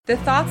The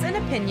thoughts and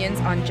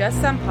opinions on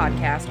Just Some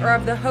Podcast are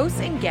of the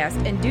hosts and guests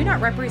and do not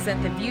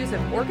represent the views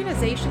of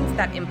organizations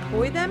that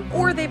employ them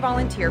or they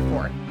volunteer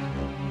for.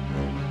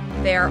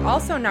 They are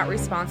also not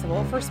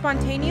responsible for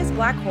spontaneous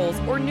black holes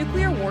or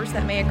nuclear wars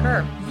that may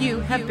occur.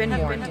 You have been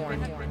warned.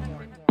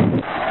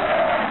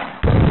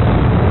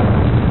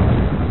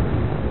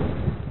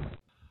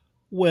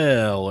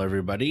 Well,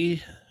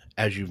 everybody,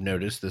 as you've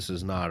noticed, this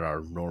is not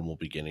our normal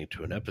beginning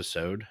to an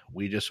episode.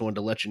 We just wanted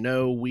to let you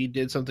know we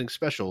did something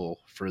special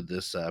for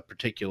this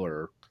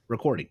particular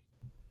recording.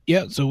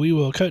 Yeah, so we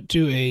will cut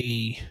to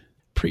a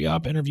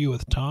pre-op interview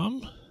with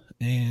Tom,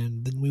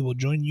 and then we will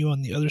join you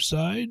on the other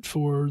side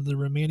for the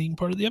remaining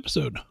part of the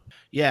episode.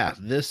 Yeah,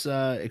 this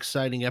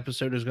exciting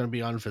episode is going to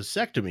be on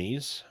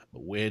vasectomies,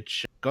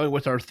 which, going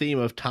with our theme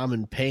of Tom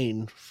and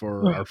Pain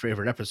for our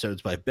favorite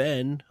episodes by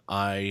Ben,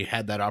 I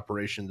had that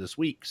operation this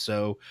week.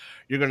 So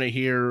you're going to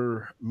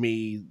hear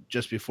me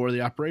just before the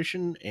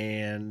operation,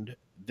 and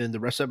then the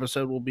rest of the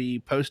episode will be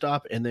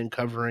post-op and then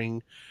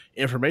covering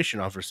information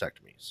on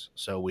vasectomies.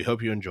 So we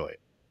hope you enjoy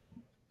it.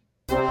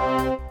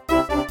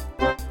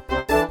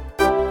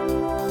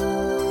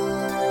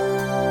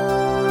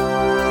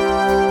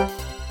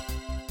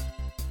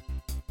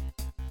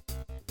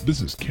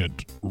 This is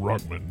Kent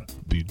Rockman,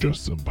 the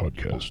Just Some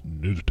Podcast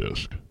News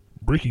Desk.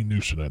 Breaking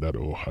news tonight out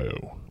of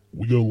Ohio.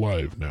 We go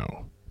live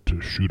now to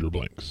Shooter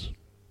Blanks.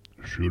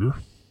 Shooter?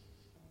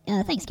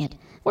 Thanks, Kent.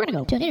 We're going to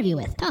go to an interview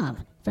with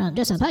Tom from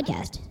Just Some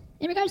Podcast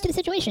in regards to the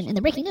situation and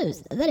the breaking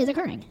news that is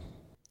occurring.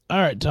 All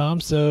right, Tom,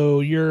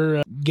 so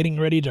you're getting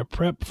ready to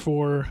prep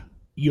for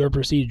your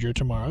procedure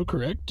tomorrow,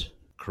 correct?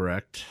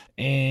 Correct.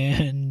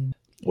 And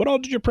what all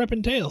did your prep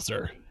entail,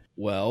 sir?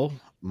 Well,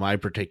 my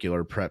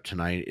particular prep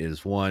tonight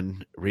is,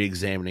 one,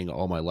 re-examining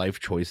all my life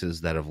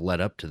choices that have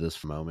led up to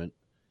this moment,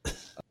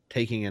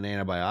 taking an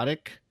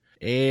antibiotic,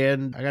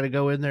 and I got to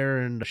go in there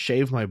and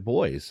shave my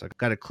boys. I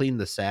got to clean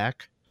the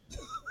sack.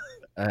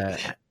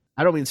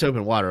 I don't mean soap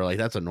and water, like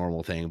that's a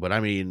normal thing, but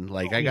I mean,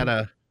 like, I got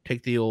to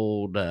take the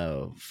old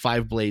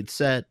 5-blade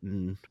set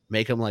and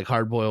make them like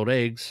hard-boiled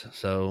eggs.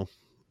 So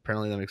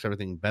apparently that makes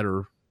everything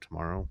better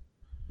tomorrow.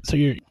 So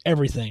you're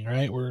everything,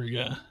 right?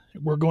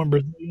 We're going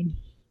Brazilian.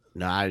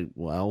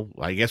 No,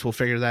 I guess we'll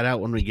figure that out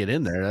when we get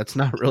in there. That's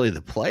not really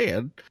the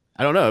plan.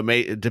 I don't know.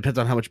 It depends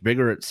on how much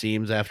bigger it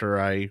seems after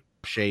I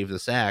shave the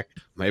sack.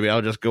 Maybe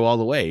I'll just go all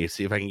the way,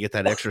 see if I can get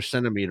that extra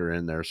centimeter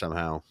in there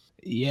somehow.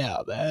 Yeah,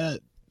 that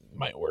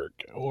might work,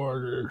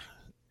 or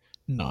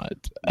not.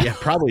 Yeah,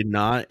 probably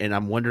not. And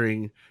I'm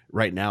wondering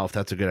right now if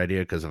that's a good idea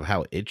because of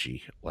how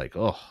itchy. Like,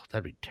 oh,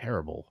 that'd be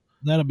terrible.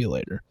 That'll be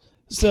later.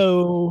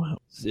 So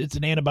it's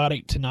an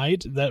antibiotic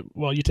tonight. Is that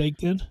what you take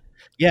then?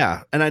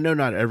 Yeah, and I know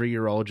not every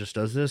urologist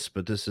does this,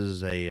 but this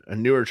is a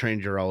newer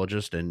trained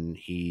urologist, and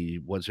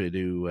he wants me to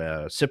do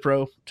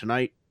Cipro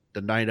tonight,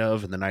 the night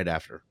of, and the night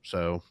after.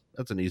 So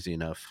that's an easy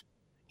enough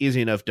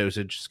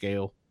dosage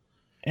scale.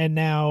 And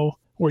now,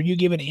 were you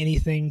given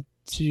anything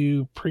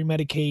to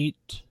pre-medicate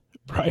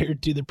prior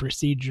to the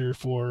procedure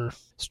for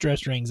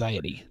stress or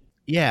anxiety?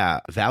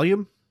 Yeah,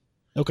 Valium.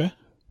 Okay.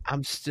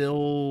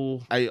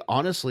 I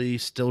honestly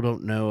still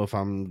don't know if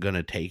I'm going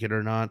to take it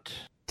or not.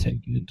 Take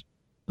it.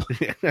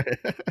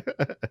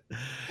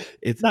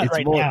 It's not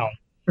right more, now.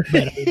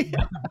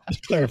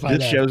 Just clarify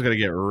this show's going to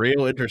get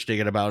real interesting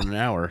in about an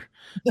hour.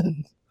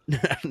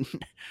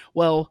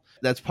 Well,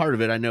 that's part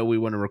of it. I know we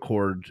want to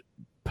record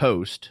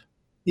post.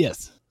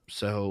 Yes.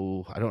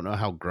 So I don't know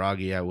how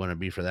groggy I want to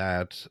be for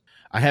that.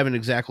 I haven't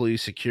exactly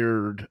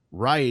secured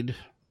ride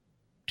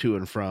to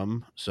and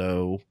from.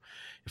 So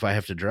if I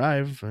have to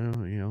drive,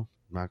 I'm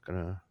not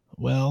going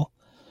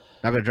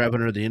to drive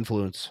under the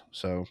influence.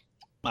 So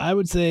I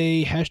would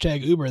say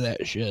hashtag Uber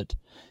that shit.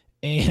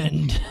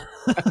 And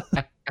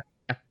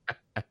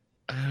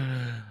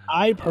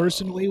I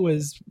personally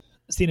was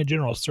seeing a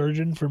general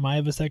surgeon for my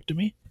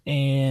vasectomy.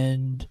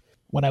 And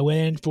when I went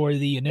in for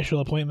the initial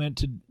appointment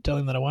to tell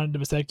him that I wanted a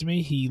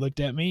vasectomy, he looked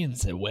at me and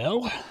said,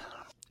 well,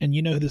 and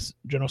you know who this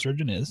general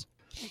surgeon is,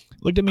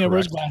 looked at me over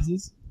his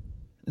glasses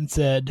and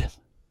said,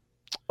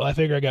 well, I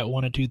figure I got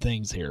one of two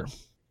things here.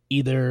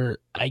 Either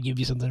I give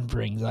you something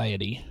for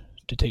anxiety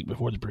to take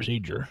before the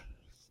procedure,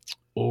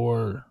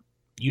 or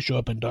you show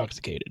up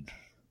intoxicated,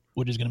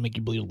 which is going to make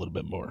you bleed a little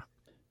bit more.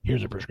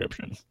 Here's a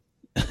prescription.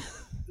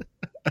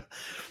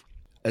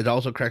 It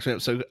also cracks me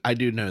up. So I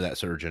do know that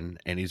surgeon,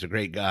 and he's a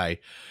great guy,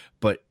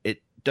 but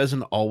it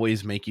doesn't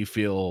always make you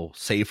feel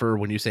safer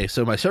when you say,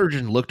 so my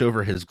surgeon looked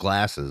over his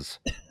glasses.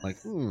 Like,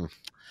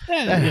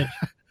 Yeah.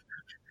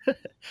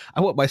 I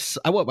want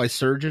my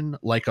surgeon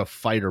like a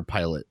fighter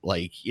pilot.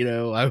 Like,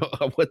 I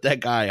want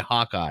that guy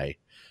Hawkeye.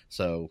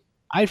 So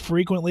I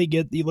frequently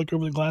get the look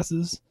over the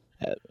glasses.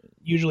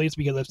 Usually it's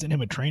because I've sent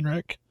him a train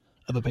wreck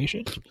of a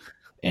patient,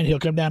 and he'll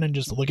come down and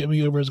just look at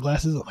me over his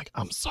glasses. I'm like,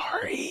 I'm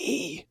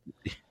sorry.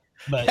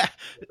 But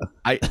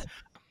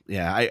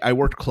I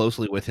worked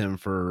closely with him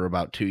for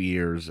about 2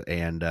 years,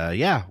 and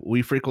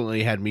we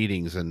frequently had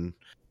meetings, and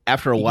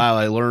after a while,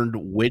 I learned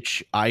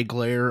which eye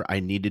glare I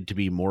needed to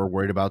be more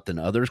worried about than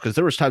others. Because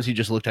there was times he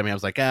just looked at me. I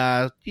was like,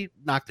 you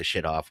knock the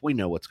shit off. We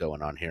know what's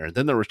going on here. And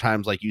then there was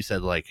times, like you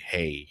said, like,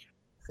 hey,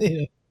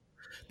 Yeah.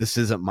 this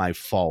isn't my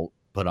fault,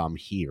 but I'm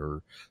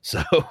here.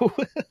 So,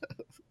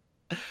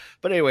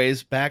 but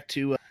anyways, back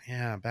to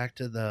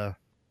the,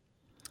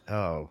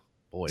 oh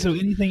boy. So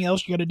anything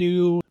else you got to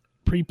do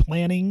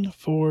pre-planning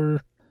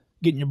for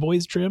getting your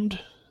boys trimmed?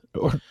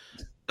 Or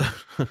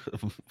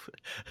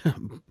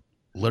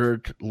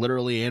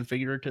literally and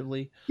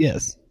figuratively.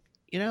 yes.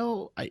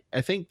 I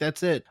think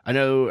that's it. I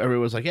know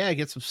everyone's like, yeah,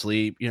 get some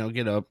sleep,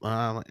 get up.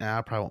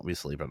 I probably won't be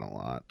sleeping a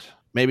lot.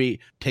 Maybe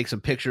take some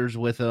pictures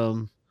with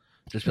them.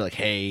 Just be like,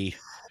 hey,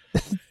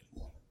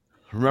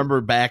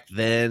 remember back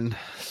then?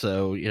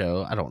 So,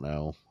 I don't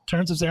know.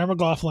 Turn some Sarah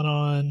McLachlan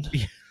on.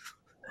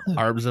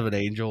 Arms of an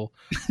Angel.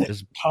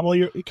 Just coddle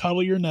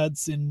your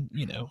nuts and,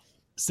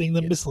 sing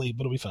them to sleep.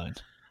 It'll be fine.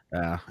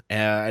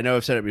 I know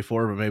I've said it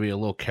before, but maybe a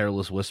little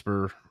Careless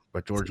Whisper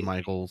by George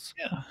Michaels.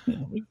 Yeah,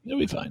 it'll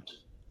be fine.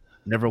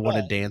 Never Want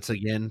to Dance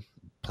Again,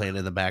 playing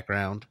in the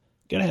background.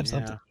 Gotta have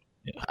something.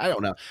 Yeah. I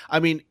don't know. I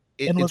mean,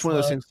 it's one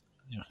of those things.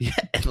 Yeah,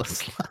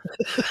 endless.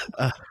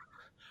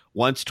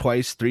 Once,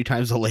 twice, 3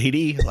 times a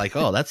lady. Like,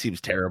 oh, that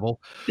seems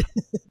terrible.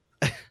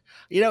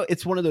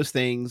 It's one of those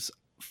things.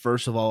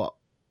 First of all,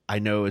 I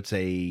know it's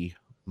a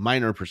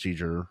minor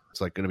procedure. It's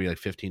like going to be like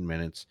 15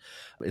 minutes.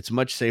 It's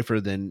much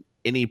safer than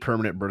any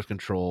permanent birth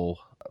control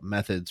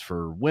methods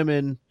for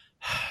women.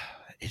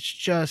 It's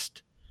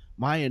just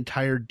my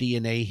entire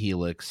DNA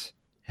helix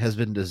has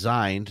been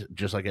designed,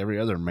 just like every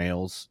other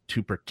male's,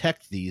 to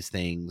protect these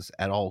things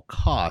at all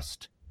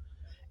cost.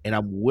 And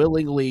I'm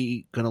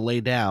willingly going to lay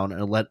down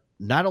and let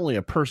not only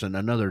a person,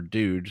 another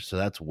dude, so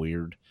that's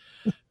weird,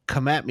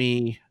 come at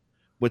me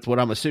with what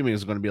I'm assuming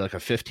is going to be like a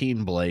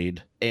 15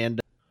 blade and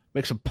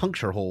make some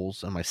puncture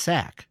holes in my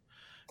sack.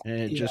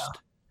 And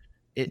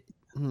it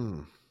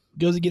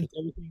goes against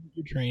everything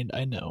you're trained.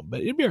 I know, but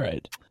it'd be all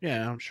right.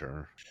 Yeah, I'm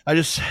sure.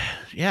 This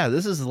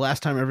is the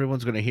last time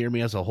everyone's going to hear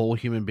me as a whole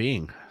human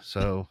being.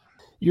 So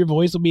your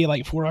voice will be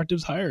like 4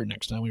 octaves higher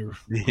next time we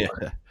record.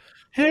 Yeah.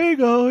 Hey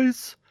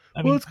guys,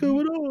 what's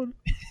going on?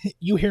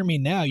 You hear me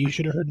now. You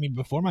should have heard me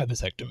before my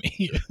vasectomy.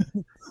 You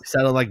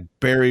sounded like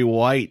Barry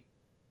White.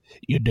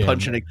 You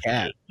punching a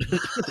cat.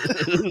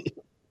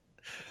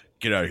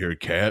 Get out of here,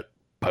 cat.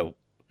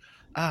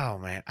 Oh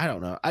man, I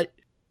don't know.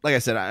 Like I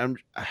said, I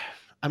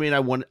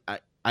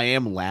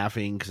am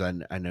laughing because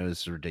I know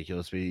it's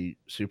ridiculous to be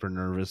super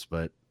nervous,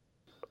 but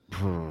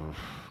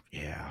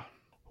yeah.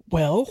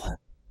 Well,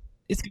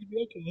 it's gonna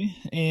be okay,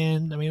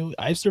 and I mean,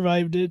 I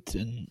survived it,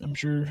 and I'm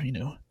sure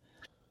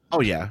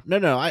Oh yeah,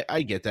 no,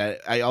 I get that.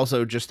 I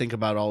also just think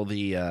about all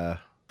the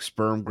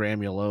sperm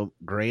granulomas,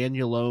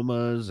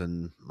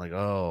 and like,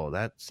 oh,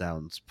 that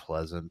sounds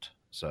pleasant.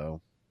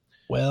 So,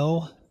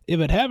 well, if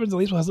it happens, at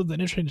least we'll have something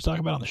interesting to talk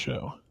about on the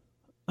show.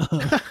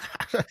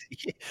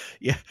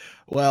 Yeah.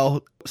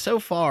 Well, so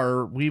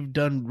far we've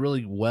done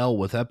really well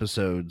with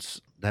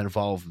episodes that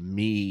involve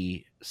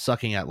me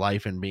sucking at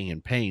life and being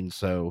in pain.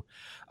 So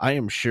I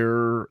am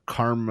sure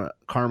karma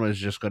is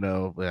just going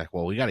to be like,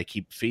 well, we got to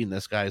keep feeding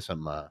this guy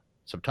some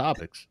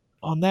topics.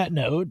 On that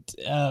note,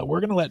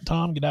 we're going to let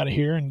Tom get out of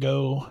here and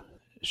go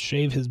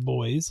shave his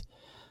boys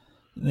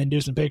and then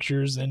do some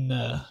pictures and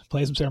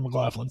play some Sarah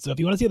McLachlan. So if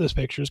you want to see those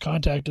pictures,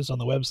 contact us on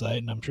the website,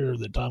 and I'm sure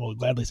that Tom will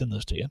gladly send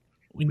those to you.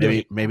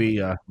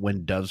 Maybe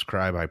When Doves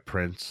Cry by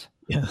Prince.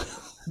 Yeah,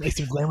 make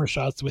some glamour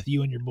shots with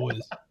you and your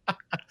boys.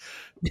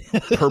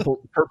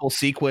 purple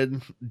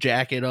sequin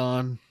jacket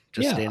on,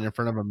 just stand in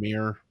front of a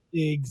mirror.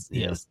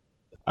 Yes.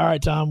 All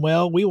right, Tom.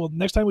 Well, we will.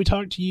 Next time we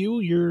talk to you,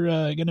 you're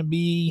going to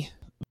be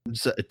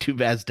too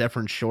vas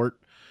deferens short.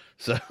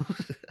 So,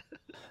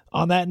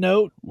 on that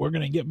note, we're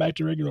going to get back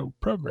to regular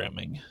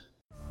programming.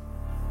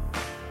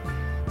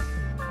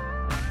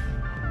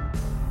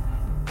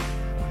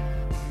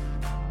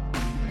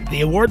 The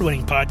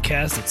award-winning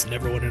podcast that's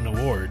never won an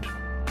award.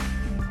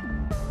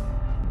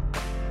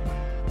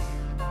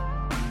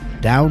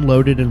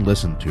 Downloaded and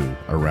listened to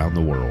around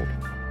the world.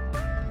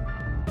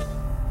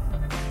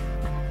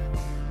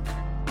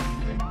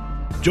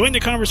 Join the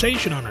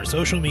conversation on our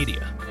social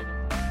media.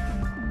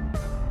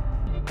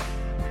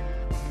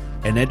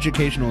 An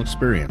educational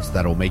experience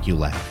that'll make you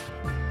laugh.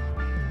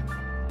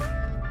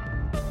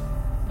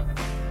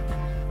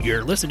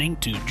 You're listening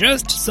to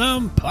Just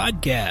Some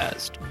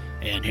Podcast.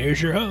 And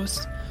here's your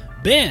hosts,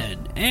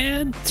 Ben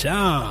and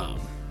Tom.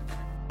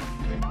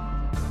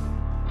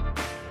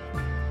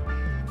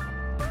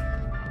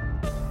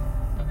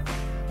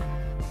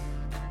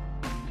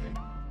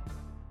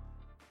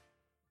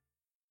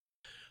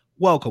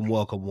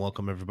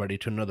 Welcome, everybody,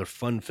 to another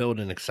fun-filled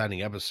and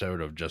exciting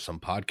episode of Just Some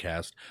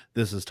Podcast.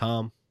 This is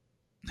Tom.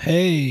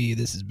 Hey,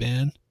 this is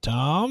Ben.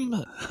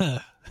 Tom,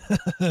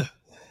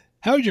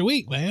 how was your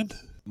week, man?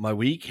 My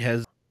week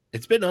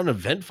it's been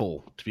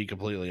uneventful, to be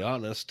completely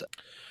honest.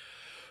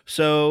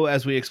 So,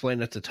 as we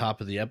explained at the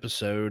top of the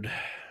episode,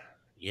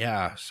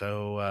 I got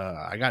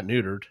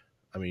neutered.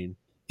 I mean,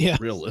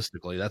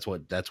 realistically, that's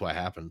what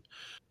happened.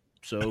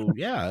 So,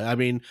 yeah, I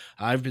mean,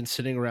 I've been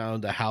sitting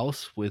around the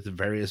house with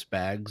various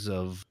bags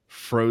of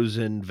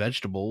frozen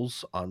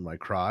vegetables on my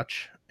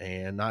crotch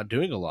and not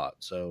doing a lot.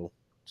 So,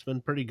 it's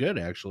been pretty good,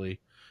 actually.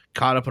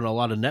 Caught up on a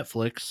lot of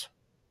Netflix.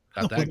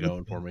 Got that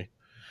going for me.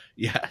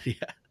 Yeah, yeah.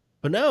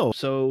 But no,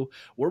 so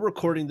we're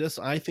recording this.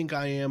 I think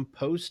I am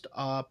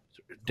post-op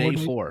day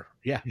 4.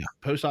 Yeah,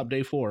 post-op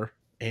day 4.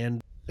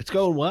 And it's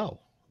going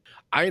well.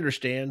 I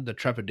understand the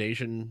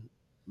trepidation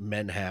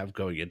men have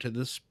going into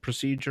this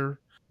procedure,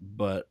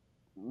 but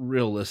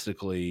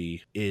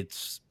realistically,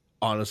 it's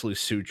honestly,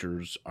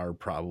 sutures are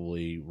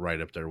probably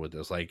right up there with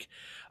this. Like,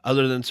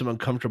 other than some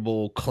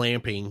uncomfortable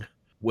clamping,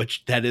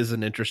 which that is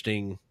an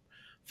interesting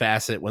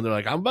facet when they're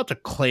like, I'm about to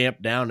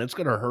clamp down. It's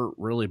going to hurt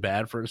really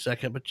bad for a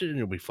second, but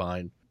you'll be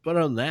fine. But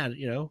other than that,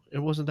 it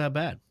wasn't that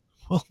bad.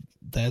 Well,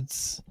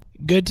 that's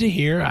good to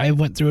hear. I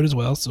went through it as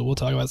well, so we'll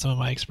talk about some of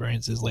my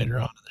experiences later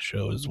on in the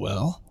show as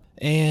well.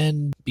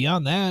 And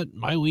beyond that,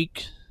 my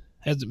week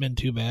hasn't been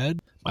too bad.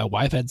 My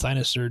wife had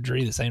sinus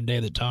surgery the same day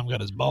that Tom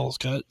got his balls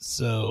cut,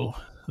 so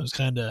it was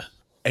kind of...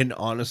 And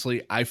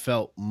honestly, I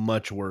felt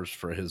much worse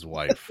for his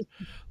wife.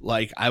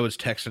 Like, I was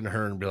texting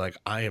her and be like,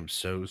 I am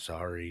so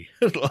sorry.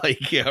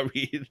 Like, I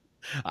mean,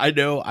 I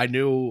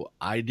knew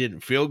I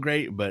didn't feel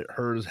great, but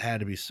hers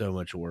had to be so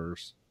much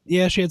worse.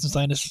 Yeah, she had some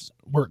sinus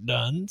work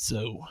done,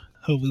 so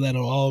hopefully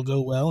that'll all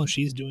go well, and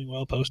she's doing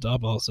well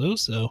post-op also.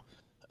 So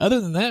other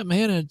than that,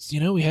 man, it's,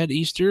 we had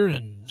Easter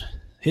and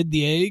hid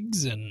the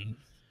eggs and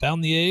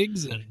found the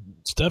eggs and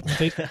stuff in the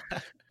face.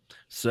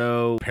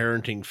 So,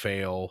 parenting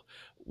fail.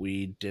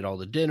 We did all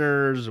the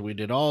dinners. We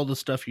did all the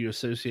stuff you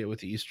associate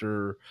with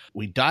Easter.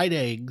 We dyed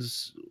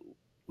eggs.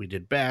 We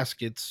did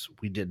baskets.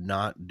 We did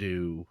not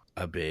do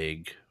a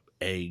big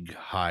egg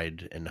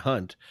hide and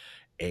hunt.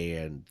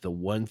 And the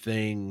one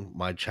thing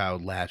my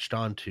child latched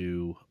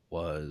onto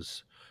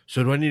was,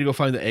 so do I need to go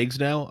find the eggs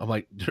now? I'm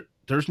like,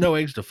 there's no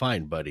eggs to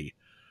find, buddy.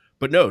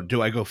 But no,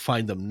 do I go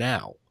find them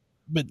now?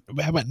 But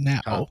how about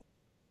now?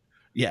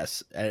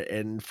 Yes,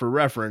 and for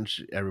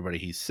reference, everybody,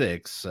 he's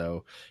 6,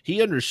 so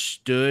he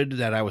understood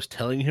that I was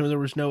telling him there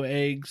was no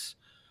eggs,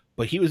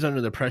 but he was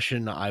under the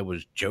impression I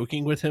was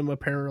joking with him,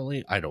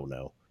 apparently. I don't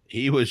know.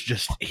 He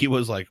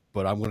was like,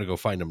 but I'm going to go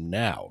find them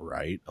now,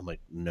 right? I'm like,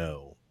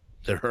 no,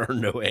 there are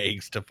no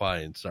eggs to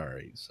find,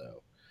 sorry.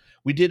 So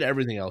we did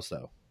everything else,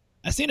 though.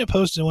 I seen a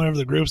post in one of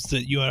the groups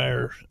that you and I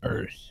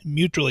are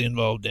mutually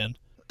involved in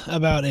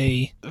about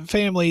a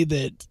family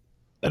that,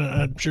 I'm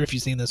not sure if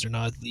you've seen this or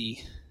not, the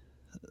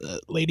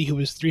lady who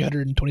was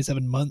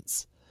 327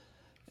 months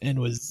and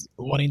was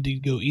wanting to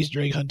go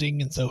Easter egg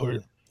hunting, and so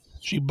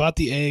she bought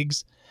the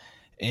eggs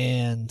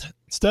and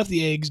stuffed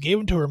the eggs, gave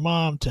them to her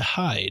mom to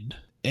hide,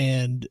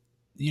 and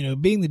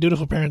being the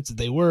dutiful parents that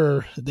they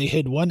were, they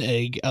hid one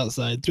egg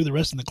outside, threw the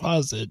rest in the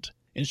closet,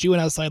 and she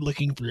went outside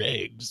looking for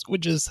eggs,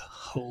 which is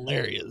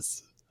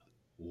hilarious.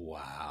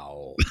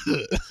 Wow.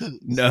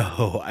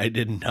 No, I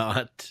did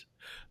not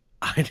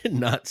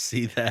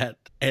see that.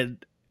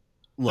 And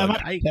look,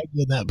 I tag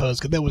you in that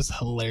post because that was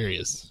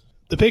hilarious.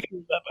 The picture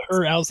of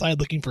her outside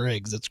looking for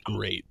eggs, that's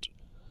great.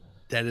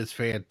 That is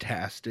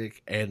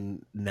fantastic.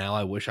 And now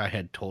I wish I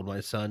had told my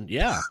son,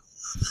 yeah,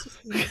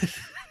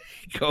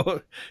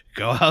 go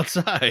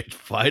outside,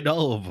 find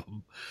all of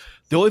them.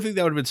 The only thing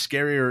that would have been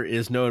scarier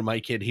is knowing my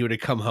kid, he would have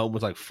come home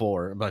with like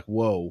 4. I'm like,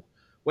 whoa,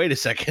 wait a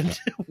second.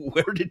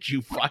 Where did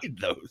you find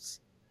those?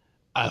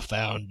 I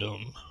found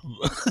them.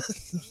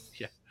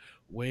 Yeah.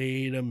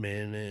 Wait a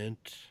minute.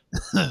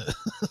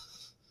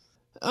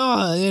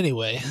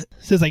 Anyway,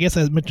 since I guess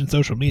I mentioned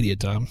social media,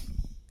 Tom.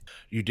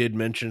 You did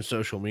mention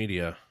social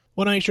media.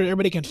 Want to make sure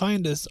everybody can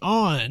find us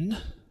on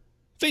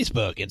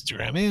Facebook,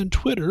 Instagram, and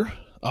Twitter,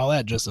 all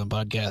at Just Some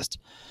Podcast.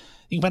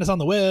 You can find us on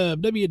the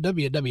web,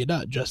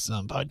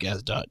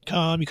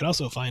 www.justsomepodcast.com. You can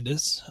also find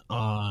us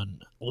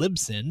on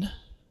Libsyn.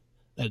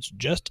 That's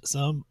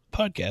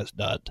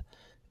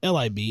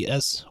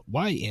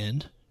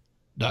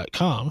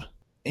justsomepodcast.libsyn.com.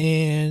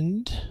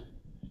 And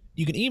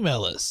you can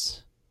email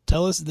us.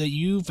 Tell us that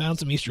you found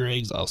some Easter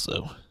eggs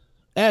also.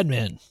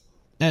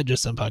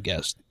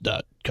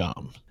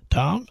 admin@justsomepodcast.com.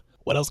 Tom,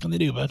 what else can they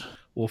do, bud?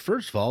 Well,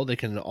 first of all, they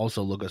can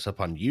also look us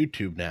up on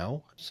YouTube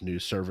now. It's a new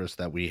service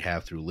that we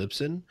have through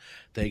Libsyn.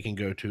 They can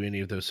go to any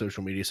of those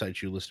social media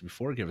sites you listed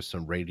before, give us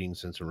some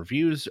ratings and some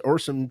reviews, or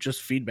some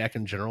just feedback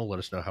in general. Let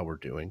us know how we're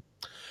doing.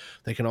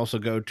 They can also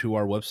go to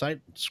our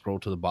website, scroll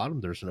to the bottom.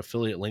 There's an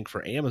affiliate link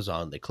for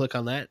Amazon. They click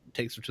on that, it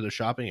takes them to their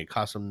shopping. It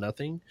costs them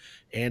nothing,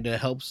 and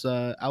it helps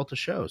out the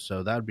show.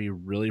 So that would be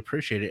really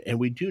appreciated. And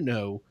we do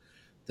know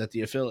that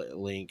the affiliate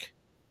link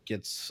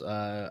gets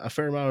a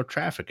fair amount of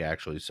traffic,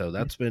 actually. So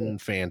that's been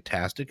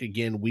fantastic.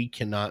 Again, we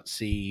cannot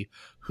see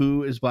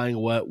who is buying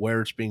what,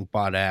 where it's being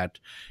bought at.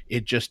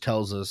 It just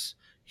tells us,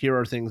 here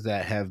are things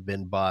that have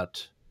been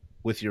bought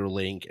with your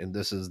link, and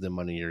this is the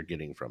money you're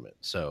getting from it.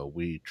 So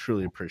we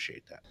truly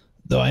appreciate that.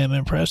 Though I am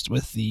impressed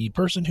with the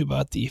person who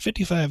bought the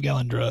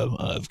 55-gallon drum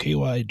of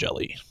KY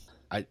jelly.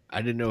 I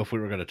didn't know if we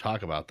were going to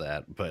talk about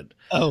that, but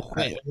Oh,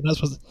 wait, we're not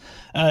supposed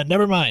to,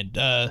 never mind.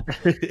 I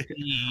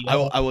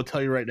will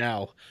tell you right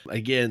now.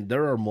 Again,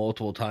 there are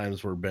multiple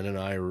times where Ben and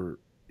I are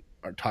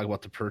talking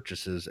about the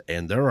purchases,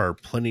 and there are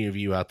plenty of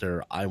you out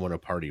there I want to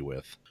party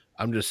with.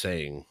 I'm just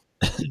saying.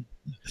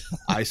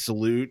 I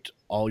salute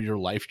all your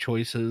life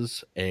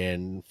choices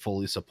and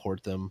fully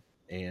support them.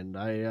 And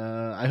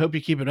I hope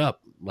you keep it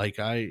up. Like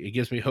it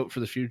gives me hope for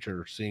the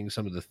future, seeing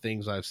some of the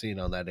things I've seen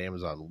on that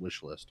Amazon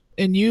wish list.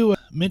 And you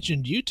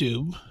mentioned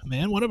YouTube,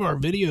 man. One of our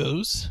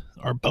videos,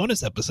 our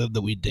bonus episode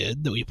that we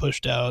did, that we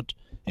pushed out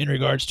in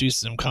regards to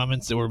some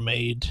comments that were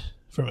made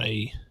from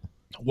a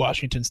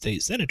Washington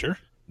State senator,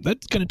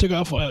 that kind of took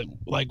off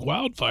like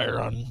wildfire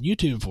on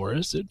YouTube for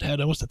us. It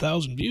had almost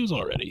 1,000 views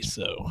already,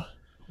 so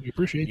we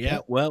appreciate that. Yeah,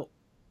 well,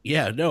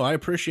 yeah, no, I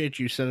appreciate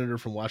you, Senator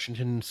from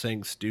Washington,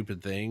 saying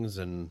stupid things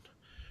and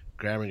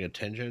grabbing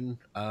attention.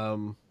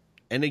 And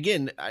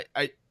again,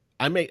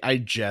 I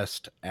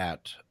jest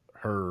at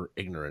her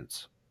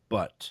ignorance,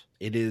 but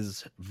it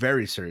is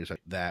very serious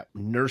that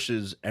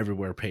nurses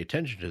everywhere pay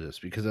attention to this,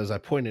 because as I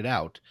pointed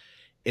out,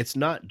 it's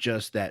not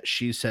just that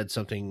she said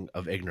something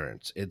of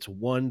ignorance. It's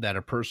one, that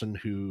a person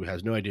who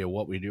has no idea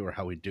what we do or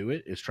how we do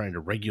it is trying to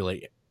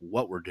regulate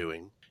what we're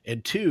doing.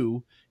 And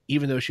two,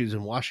 even though she's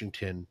in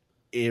Washington,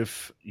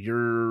 if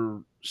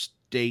your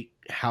state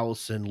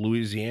house in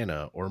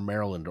Louisiana or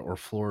Maryland or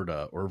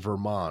Florida or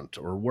Vermont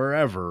or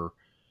wherever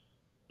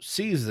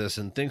sees this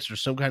and thinks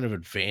there's some kind of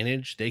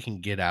advantage they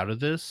can get out of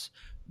this,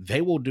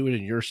 they will do it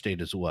in your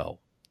state as well.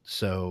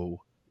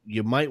 So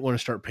you might want to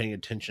start paying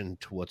attention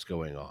to what's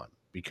going on,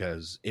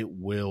 because it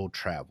will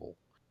travel.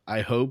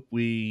 I hope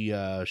we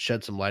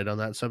shed some light on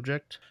that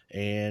subject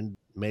and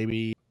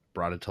maybe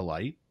brought it to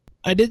light.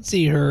 I did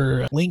see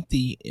her link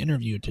the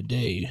interview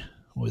today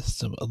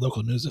with a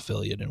local news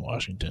affiliate in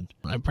Washington.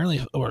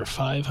 Apparently over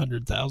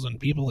 500,000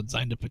 people had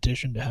signed a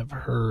petition to have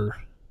her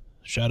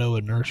shadow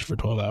a nurse for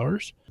 12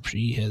 hours.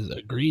 She has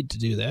agreed to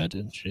do that,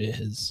 and she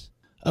has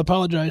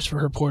apologized for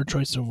her poor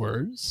choice of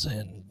words.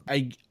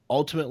 And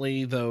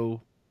ultimately,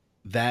 though,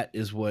 that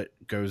is what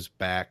goes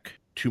back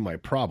to my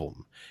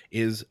problem,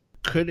 is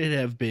could it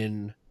have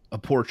been a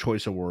poor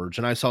choice of words?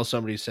 And I saw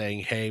somebody saying,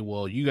 hey,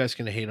 well, you guys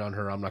can hate on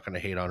her, I'm not going to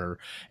hate on her.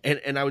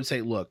 And I would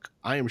say, look,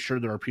 I am sure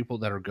there are people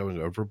that are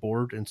going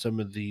overboard in some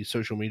of the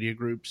social media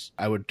groups.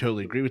 I would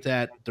totally agree with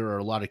that. There are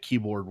a lot of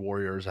keyboard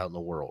warriors out in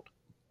the world.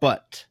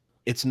 But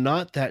it's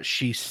not that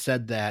she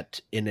said that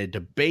in a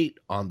debate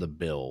on the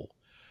bill.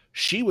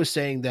 She was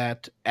saying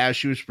that as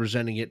she was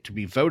presenting it to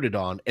be voted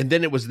on, and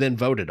then it was then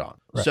voted on.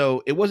 Right.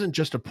 So it wasn't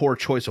just a poor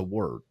choice of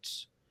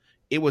words.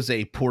 It was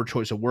a poor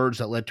choice of words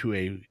that led to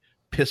a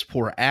piss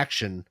poor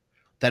action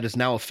that is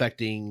now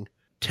affecting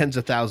tens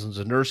of thousands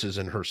of nurses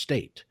in her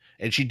state.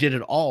 And she did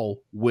it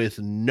all with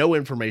no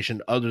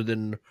information other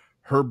than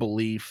her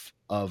belief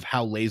of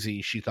how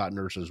lazy she thought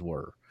nurses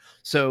were.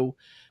 So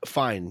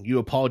fine, you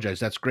apologize.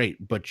 That's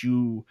great. But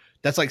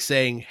that's like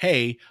saying,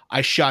 hey,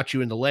 I shot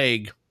you in the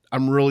leg.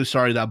 I'm really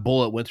sorry that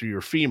bullet went through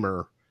your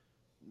femur.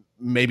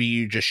 Maybe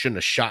you just shouldn't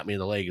have shot me in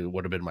the leg. It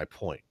would have been my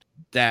point.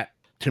 That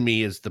to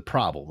me is the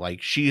problem.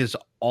 Like, she has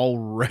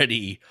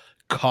already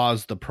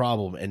caused the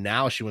problem, and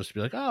now she wants to be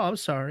like, oh, I'm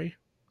sorry.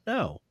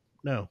 No,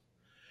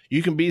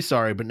 you can be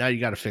sorry, but now you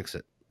got to fix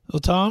it.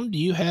 Well, Tom, do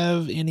you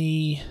have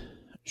any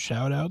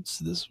shout outs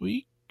this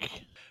week?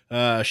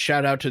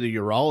 Shout out to the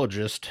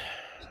urologist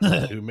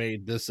who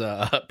made this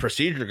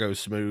procedure go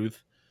smooth.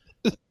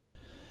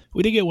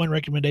 We did get one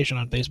recommendation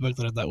on Facebook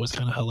that I thought was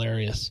kind of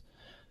hilarious,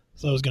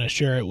 so I was going to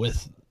share it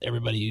with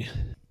everybody.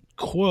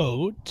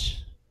 Quote,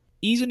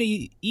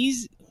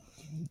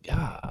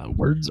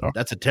 words are...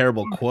 That's a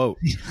terrible quote.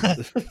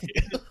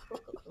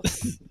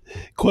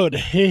 Quote,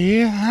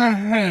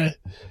 okay.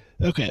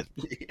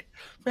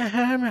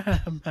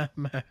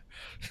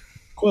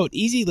 Quote,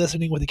 easy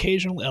listening with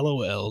occasional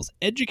LOLs,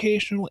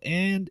 educational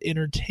and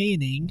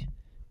entertaining,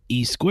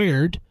 E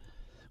squared,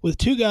 with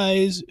two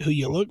guys who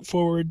you look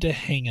forward to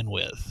hanging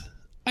with.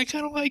 I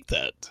kind of like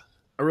that.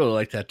 I really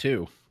like that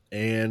too.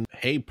 And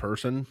hey,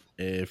 person,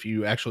 if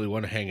you actually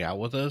want to hang out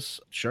with us,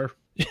 sure.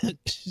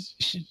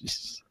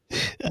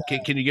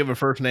 Can you give a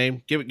first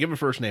name? Give a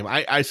first name.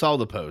 I saw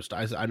the post.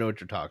 I know what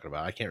you're talking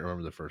about. I can't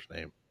remember the first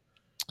name.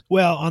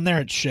 Well, on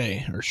there it's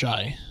Shay, or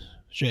Shy.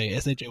 Shay,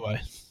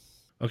 S-H-A-Y.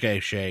 Okay,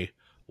 Shay.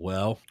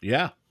 Well,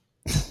 yeah.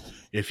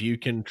 If you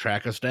can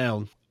track us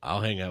down,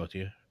 I'll hang out with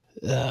you.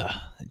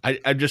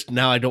 I just,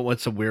 now I don't want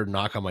some weird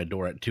knock on my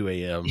door at 2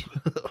 a.m.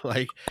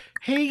 Like,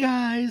 hey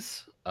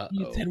guys.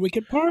 You said we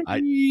could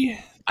party.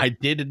 I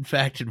did in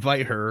fact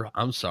invite her.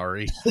 I'm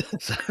sorry.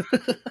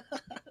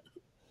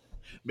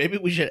 Maybe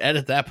we should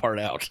edit that part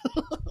out.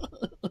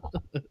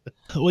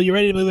 Well, you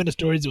ready to move into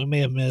stories that we may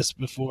have missed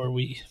before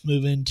we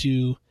move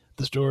into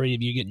the story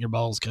of you getting your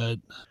balls cut?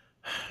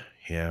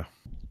 Yeah.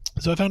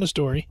 So I found a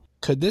story.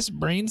 Could this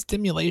brain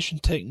stimulation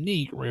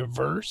technique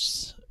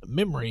reverse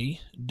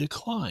memory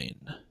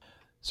decline?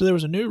 So there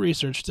was a new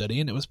research study,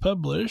 and it was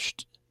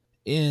published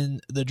in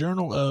the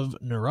Journal of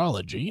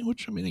Neurology,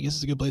 which, I mean, I guess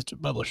is a good place to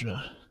publish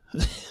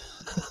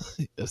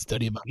A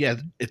study about Yeah,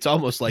 it's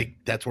almost like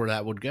that's where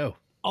that would go.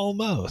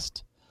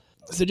 almost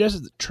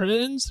suggested that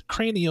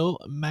transcranial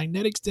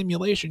magnetic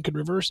stimulation could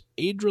reverse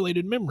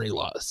age-related memory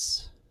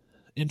loss.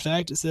 In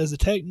fact, it says the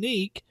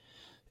technique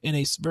in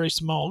a very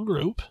small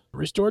group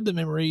restored the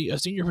memory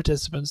of senior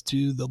participants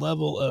to the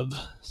level of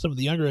some of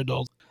the younger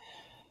adults.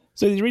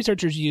 So these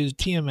researchers used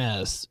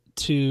TMS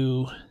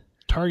to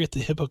target the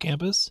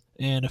hippocampus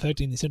and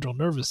affecting the central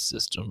nervous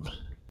system.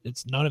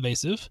 It's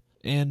non-invasive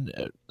and,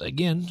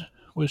 again,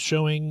 was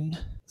showing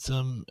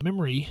some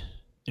memory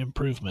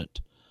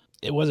improvement.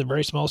 It was a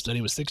very small study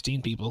with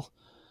 16 people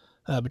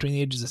between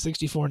the ages of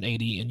 64 and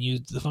 80 and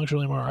used the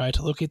functional MRI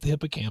to locate the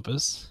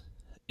hippocampus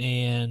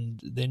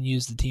and then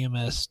used the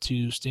TMS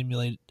to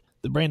stimulate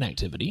the brain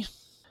activity.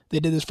 They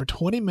did this for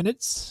 20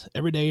 minutes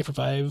every day for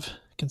 5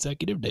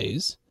 consecutive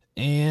days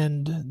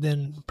and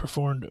then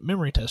performed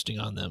memory testing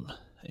on them.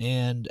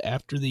 And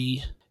after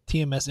the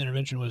TMS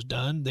intervention was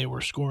done, they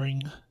were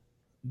scoring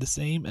the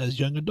same as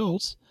young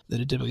adults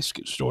that are typically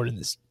stored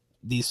in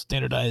these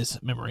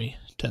standardized memory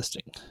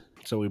testing.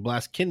 So we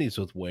blast kidneys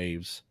with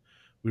waves,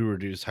 we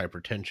reduce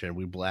hypertension,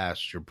 we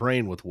blast your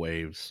brain with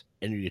waves,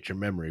 and you get your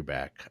memory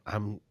back.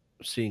 I'm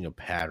seeing a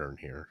pattern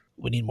here.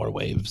 We need more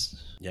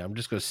waves. Yeah, I'm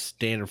just going to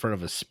stand in front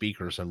of a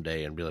speaker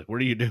someday and be like, what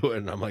are you doing?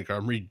 And I'm like,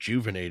 I'm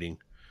rejuvenating.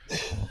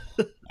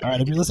 All right,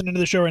 if you're listening to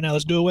the show right now,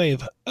 let's do a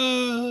wave.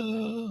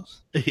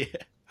 Yeah.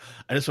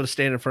 I just want to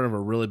stand in front of a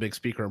really big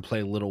speaker and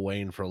play Lil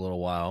Wayne for a little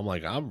while. I'm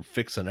like, I'm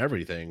fixing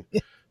everything.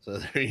 So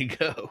there you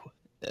go.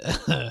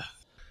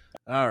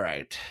 All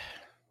right.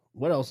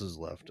 What else is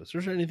left? Is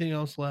there anything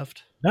else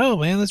left? No,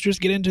 man, let's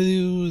get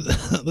into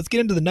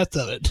the nuts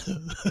of it.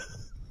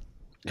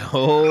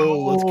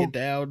 Let's get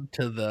down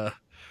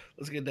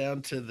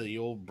to the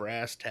old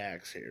brass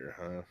tacks here,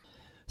 huh?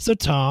 So,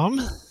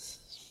 Tom,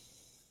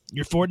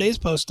 your 4 days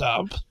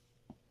post-op,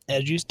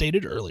 as you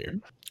stated earlier.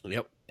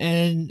 Yep.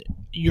 And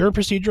your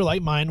procedure,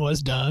 like mine,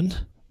 was done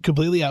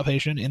completely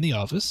outpatient in the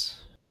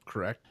office.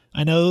 Correct.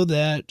 I know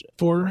that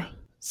for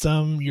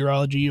some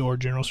urology or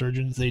general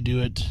surgeons, they do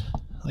it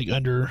like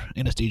under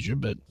anesthesia,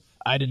 but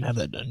I didn't have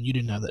that done. You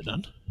didn't have that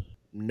done.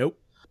 Nope.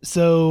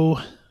 So,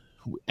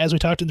 as we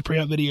talked in the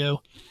pre-op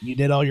video, you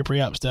did all your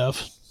pre-op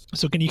stuff.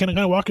 So can you kind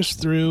of walk us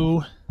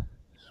through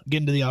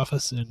getting to the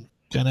office and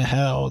kind of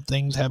how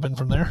things happen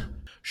from there?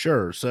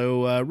 Sure.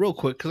 So real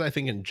quick, because I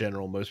think in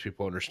general, most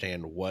people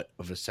understand what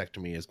a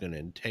vasectomy is going to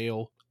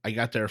entail. I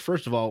got there.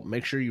 First of all,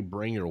 make sure you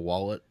bring your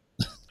wallet.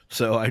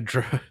 So I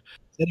drove. Is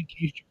that in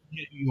case you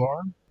forget who you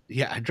are?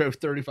 Yeah, I drove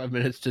 35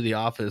 minutes to the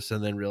office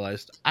and then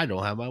realized I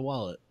don't have my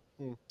wallet.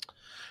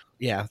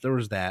 Yeah, there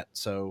was that.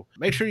 So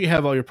make sure you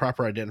have all your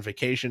proper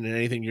identification and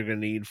anything you're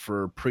going to need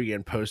for pre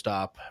and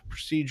post-op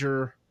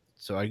procedure.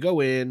 So I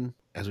go in,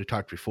 as we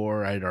talked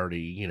before, I'd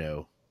already,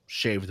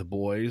 shaved the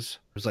boys.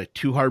 It was like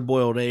 2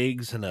 hard-boiled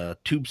eggs and a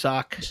tube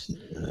sock.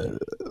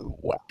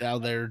 Wow.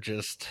 Down there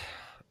just...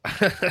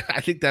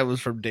 I think that was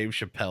from Dave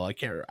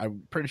Chappelle.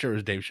 I'm pretty sure it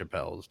was Dave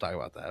Chappelle. Let's talk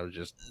about that. It was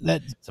just...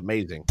 It's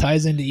amazing.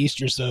 Ties into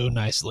Easter so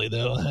nicely,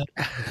 though.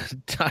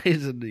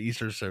 Ties into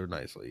Easter so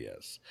nicely,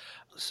 yes.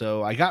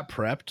 So I got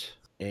prepped,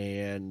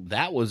 and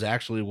that was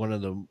actually one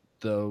of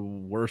the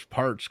worst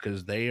parts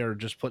because they are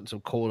just putting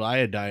some cold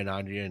iodine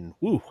on you, and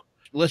whoo.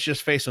 Let's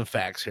just face some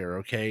facts here,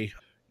 okay?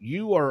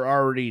 You are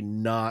already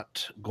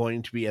not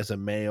going to be, as a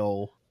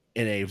male,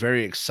 in a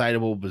very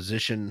excitable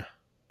position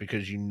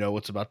because you know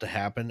what's about to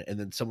happen, and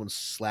then someone's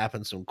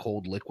slapping some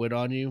cold liquid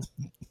on you.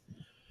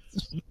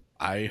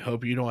 I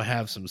hope you don't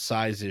have some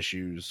size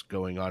issues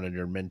going on in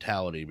your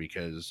mentality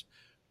because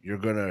you're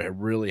going to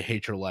really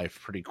hate your life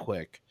pretty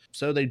quick.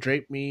 So they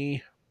draped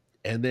me,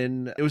 and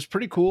then it was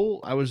pretty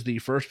cool. I was the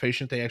first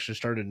patient. They actually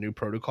started a new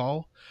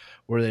protocol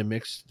where they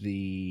mixed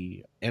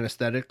the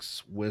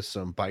anesthetics with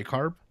some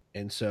bicarb.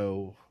 And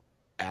so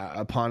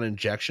upon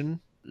injection,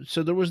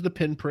 so there was the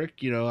pinprick,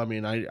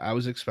 I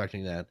was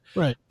expecting that.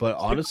 Right. But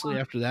honestly,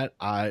 after that,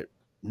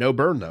 no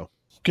burn though.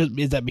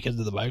 Is that because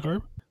of the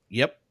bicarb?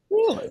 Yep.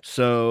 Really?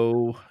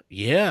 So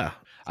yeah,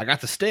 I got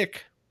the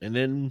stick and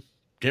then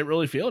didn't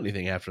really feel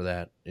anything after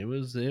that. It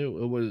was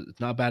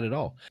not bad at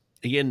all.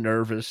 Again,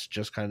 nervous,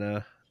 just kind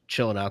of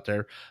chilling out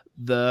there.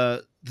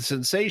 The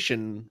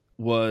sensation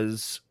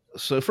was,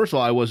 so first of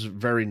all, I was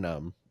very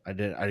numb. I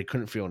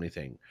couldn't feel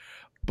anything,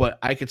 but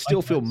I could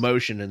still feel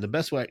motion. And the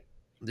best way,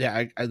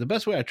 the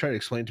best way I try to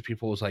explain to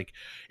people is like,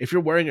 if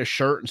you're wearing a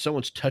shirt and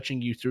someone's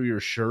touching you through your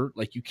shirt,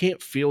 like you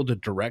can't feel the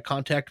direct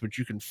contact, but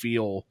you can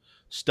feel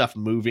stuff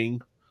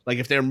moving. Like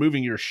if they're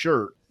moving your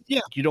shirt,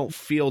 yeah, you don't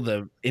feel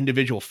the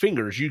individual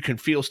fingers. You can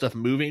feel stuff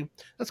moving.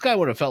 That's kind of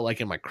what it felt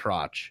like in my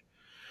crotch.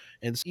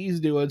 And he's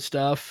doing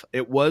stuff.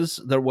 There was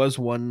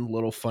one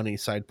little funny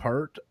side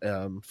part.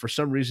 For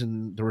some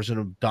reason, there was an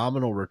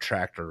abdominal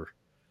retractor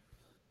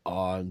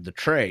on the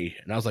tray.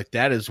 And I was like,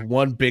 that is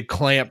one big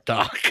clamp,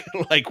 doc.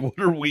 Like,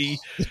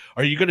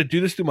 are you going to do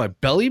this through my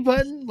belly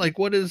button? Like,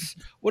 what is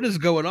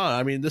going on?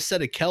 I mean, this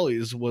set of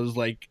Kelly's was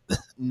like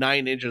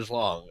 9 inches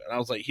long. And I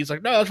was like, he's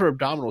like, no, that's for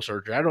abdominal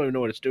surgery. I don't even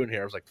know what it's doing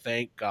here. I was like,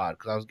 thank God.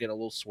 Cause I was getting a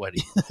little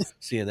sweaty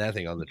seeing that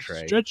thing on the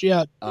tray. Stretch you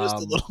out just a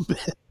little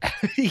bit.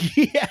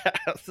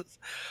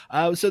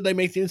 Yeah. So they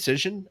make the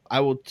incision. I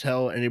will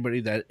tell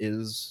anybody that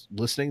is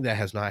listening that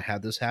has not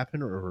had this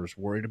happen or is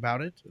worried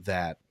about it,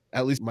 that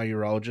at least my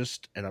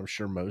urologist, and I'm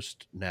sure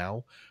most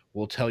now,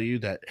 will tell you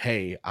that,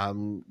 hey,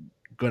 I'm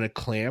going to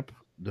clamp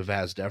the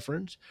vas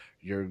deferens.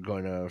 You're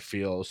going to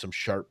feel some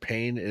sharp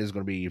pain. It is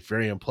going to be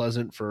very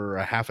unpleasant for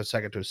a half a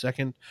second to a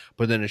second,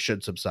 but then it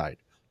should subside,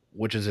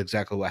 which is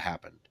exactly what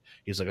happened.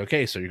 He's like,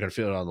 okay, so you're going to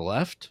feel it on the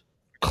left,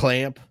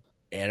 clamp,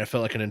 and it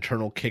felt like an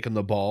internal kick in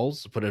the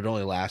balls, but it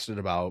only lasted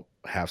about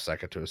half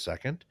second to a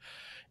second.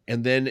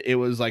 And then it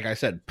was, like I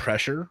said,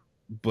 pressure,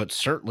 but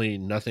certainly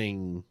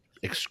nothing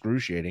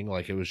excruciating.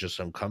 Like, it was just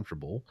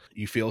uncomfortable.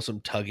 You feel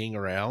some tugging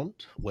around,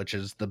 which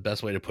is the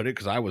best way to put it,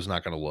 because I was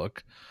not going to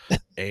look.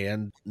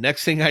 And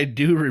next thing I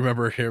do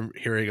remember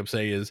hearing him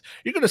say is,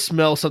 you're going to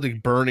smell something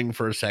burning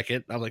for a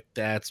second. I'm like,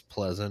 that's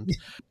pleasant.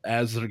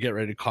 As they get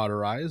ready to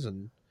cauterize,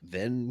 and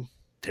then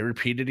they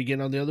repeat it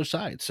again on the other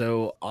side.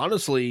 So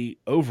honestly,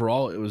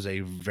 overall, it was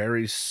a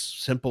very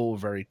simple,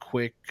 very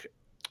quick,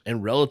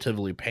 and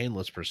relatively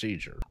painless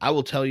procedure. I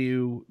will tell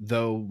you,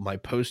 though, my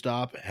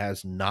post-op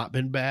has not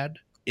been bad.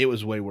 It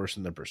was way worse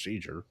than the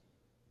procedure.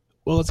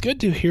 Well, it's good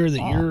to hear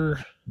that your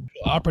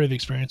operative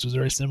experience was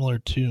very similar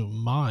to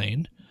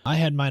mine. I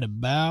had mine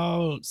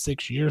about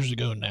 6 years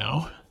ago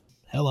now.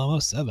 Hell,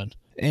 almost 7.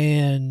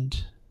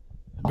 And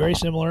very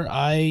similar.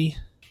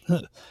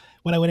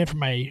 When I went in for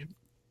my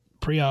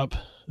pre-op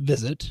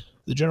visit,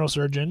 the general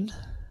surgeon,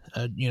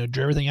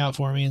 drew everything out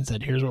for me and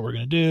said, here's what we're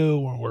going to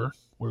do.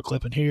 We're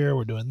clipping here.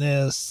 We're doing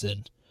this.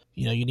 And,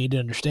 you need to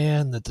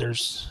understand that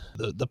there's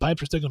the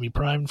pipes are still going to be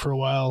primed for a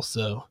while.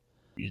 So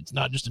it's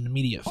not just an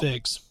immediate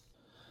fix.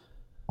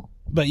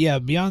 But yeah,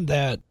 beyond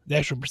that, the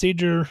actual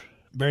procedure,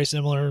 very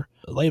similar.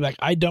 Layback,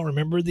 I don't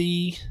remember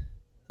the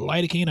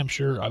lidocaine. I'm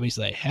sure,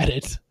 obviously, I had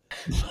it,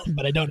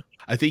 but I don't.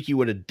 I think you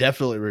would have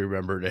definitely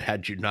remembered it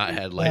had you not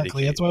had lidocaine.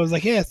 Exactly. That's why I was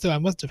like, yeah, so I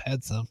must have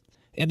had some.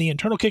 And the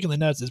internal kick in the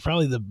nuts is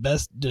probably the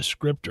best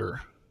descriptor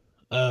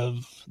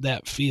of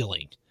that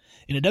feeling.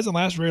 And it doesn't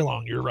last very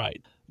long, you're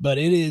right. But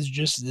it is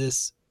just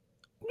this,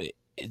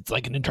 it's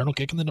like an internal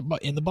kick in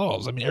the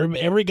balls. I mean,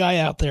 every guy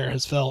out there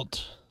has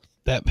felt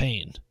that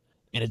pain.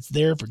 And it's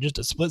there for just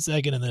a split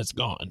second and then it's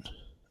gone.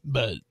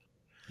 But,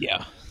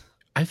 yeah.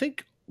 I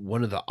think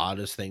one of the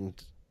oddest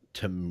things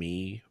to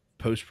me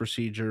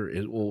post-procedure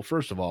is, well,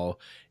 first of all,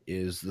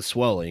 is the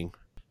swelling.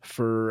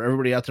 For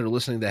everybody out there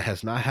listening that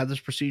has not had this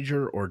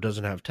procedure or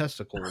doesn't have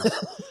testicles,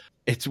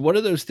 it's one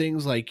of those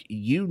things like,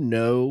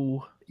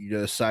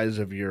 the size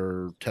of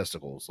your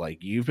testicles.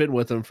 Like, you've been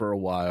with them for a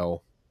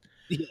while.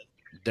 Yeah.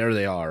 There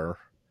they are.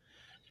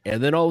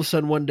 And then all of a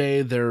sudden one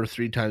day they're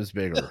 3 times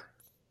bigger.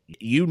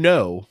 You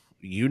know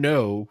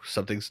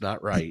something's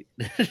not right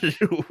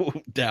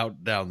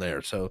down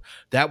there. So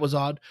that was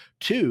odd.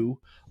 2,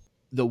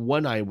 the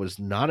one I was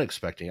not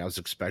expecting. I was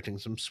expecting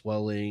some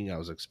swelling. I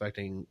was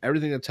expecting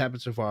everything that's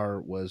happened so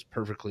far was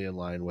perfectly in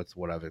line with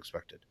what I've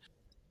expected.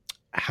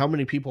 How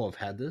many people have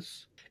had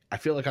this? I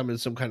feel like I'm in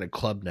some kind of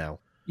club now.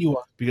 You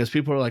are. Because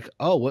people are like,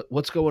 oh,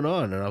 what's going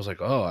on? And I was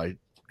like, oh, I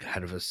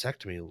had a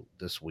vasectomy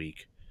this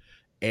week.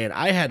 And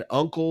I had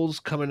uncles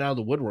coming out of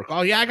the woodwork.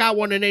 Oh, yeah, I got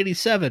one in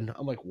 87.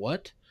 I'm like,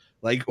 what?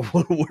 Like,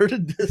 where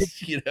did this,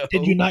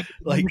 Did you not get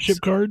a membership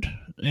card?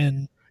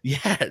 And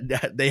yeah,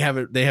 they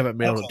haven't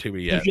mailed it to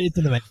me yet. It's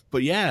in the mail.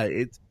 But yeah,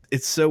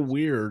 it's so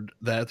weird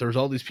that there's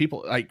all these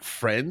people, like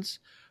friends,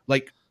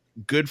 like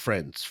good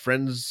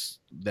friends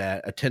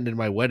that attended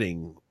my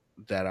wedding,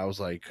 that I was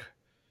like,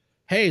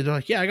 hey, they're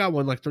like, yeah, I got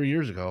one like 3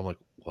 years ago. I'm like,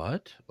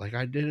 what? Like,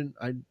 I didn't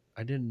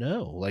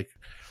know. Like,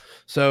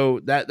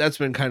 so that's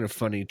been kind of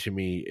funny to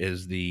me,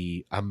 is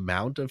the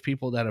amount of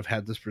people that have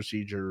had this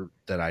procedure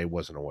that I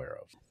wasn't aware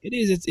of. It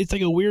is. It's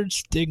like a weird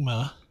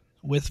stigma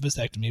with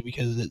vasectomy,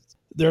 because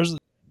there's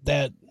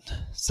that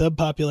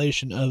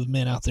subpopulation of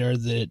men out there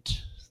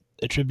that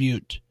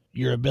attribute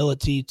your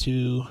ability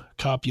to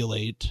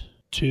copulate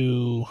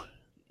to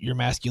your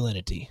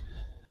masculinity.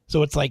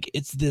 So it's like,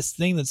 it's this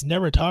thing that's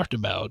never talked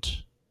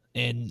about,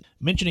 and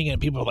mentioning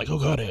it, people are like, oh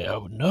God, I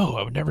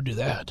would never do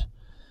that.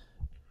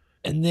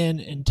 And then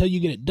until you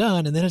get it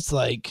done, and then it's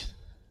like,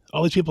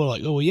 all these people are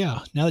like, oh, well, yeah,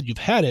 now that you've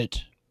had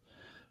it,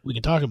 we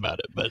can talk about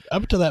it. But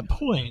up to that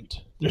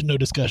point, there's no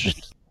discussion.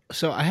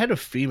 So I had a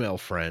female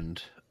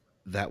friend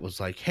that was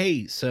like,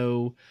 hey,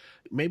 so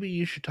maybe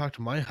you should talk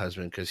to my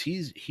husband, because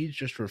he's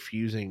just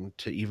refusing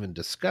to even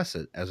discuss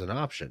it as an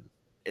option.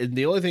 And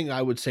the only thing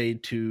I would say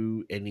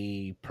to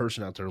any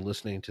person out there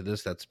listening to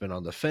this that's been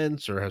on the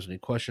fence or has any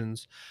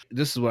questions,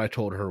 this is what I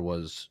told her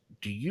was,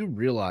 do you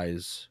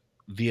realize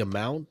the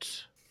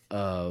amount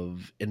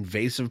of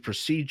invasive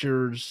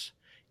procedures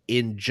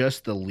in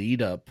just the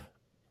lead up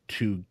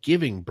to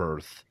giving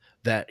birth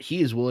that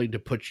he is willing to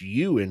put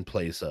you in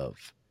place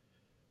of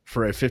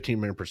for a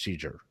 15-minute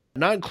procedure,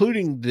 not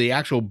including the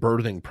actual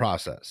birthing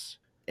process.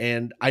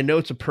 And I know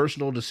it's a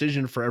personal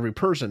decision for every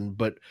person,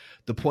 but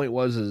the point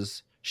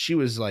is she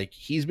was like,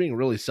 he's being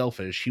really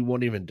selfish. He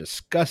won't even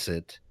discuss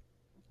it.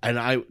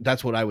 And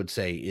that's what I would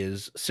say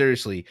is,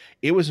 seriously,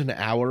 it was an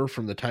hour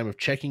from the time of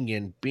checking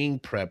in, being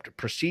prepped,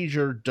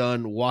 procedure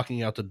done,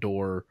 walking out the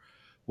door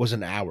was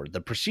an hour.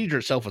 The procedure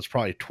itself was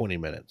probably 20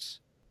 minutes.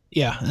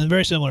 Yeah, and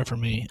very similar for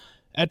me.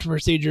 After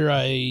procedure,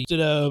 I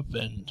stood up,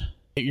 and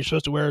you're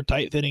supposed to wear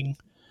tight-fitting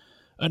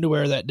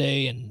underwear that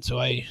day, and so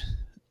I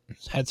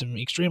had some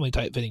extremely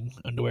tight-fitting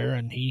underwear,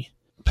 and he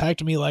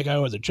packed me like I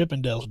was a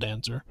Chippendales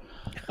dancer.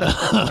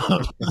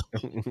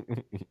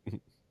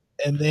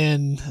 And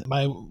then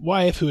my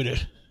wife, who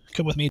had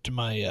come with me to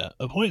my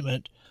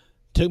appointment,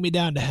 took me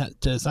down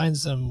to sign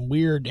some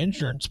weird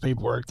insurance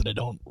paperwork that I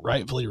don't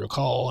rightfully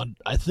recall. And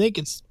I think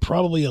it's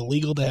probably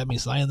illegal to have me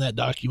sign that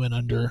document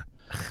under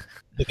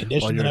the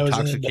condition that I was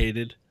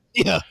intoxicated.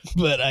 in. Yeah,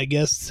 but I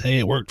guess, hey,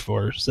 it worked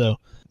for her. So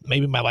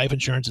maybe my life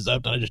insurance is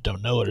up and I just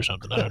don't know it or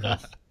something. I don't know.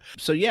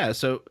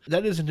 So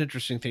that is an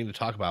interesting thing to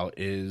talk about,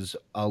 is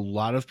a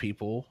lot of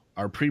people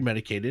are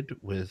pre-medicated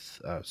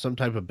with some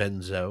type of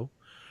benzo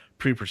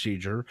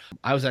pre-procedure.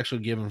 I was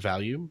actually given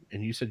Valium,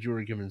 and you said you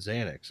were given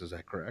Xanax. Is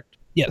that correct?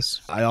 Yes.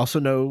 I also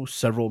know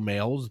several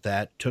males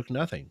that took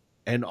nothing.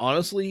 And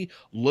honestly,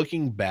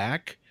 looking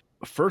back,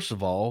 first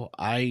of all,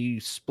 I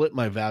split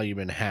my Valium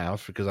in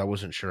half because I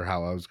wasn't sure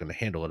how I was going to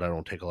handle it. I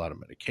don't take a lot of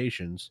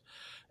medications.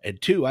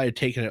 And two, I had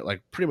taken it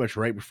like pretty much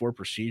right before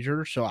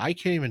procedure. So I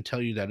can't even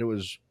tell you that it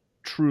was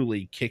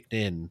truly kicked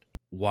in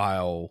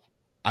while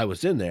I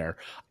was in there.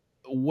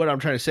 What I'm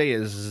trying to say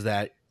is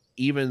that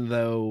even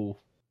though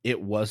it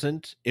was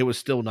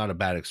still not a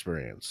bad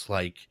experience.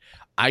 Like,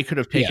 I could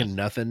have taken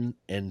nothing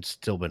and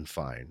still been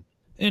fine.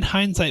 In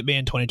hindsight,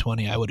 being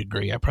 2020, I would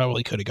agree. I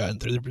probably could have gotten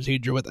through the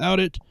procedure without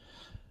it,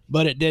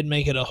 but it did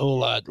make it a whole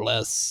lot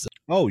less.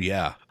 Oh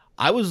yeah.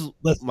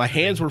 My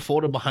hands were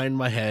folded behind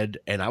my head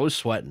and I was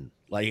sweating.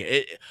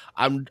 Like,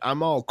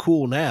 I'm all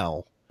cool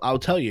now. I'll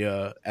tell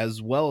you,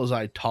 as well as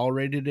I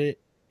tolerated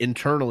it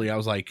internally, I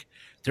was like,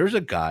 there's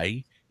a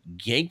guy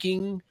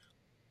yanking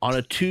on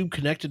a tube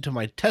connected to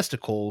my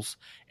testicles,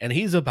 and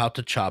he's about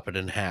to chop it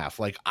in half.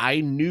 Like,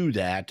 I knew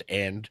that,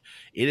 and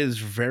it is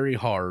very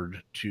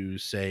hard to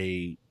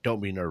say,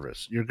 don't be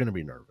nervous. You're going to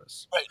be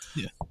nervous. Right.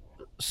 Yeah.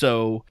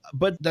 So,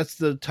 but that's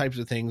the types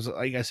of things,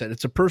 like I said,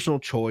 it's a personal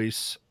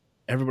choice.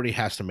 Everybody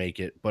has to make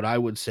it. But I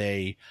would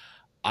say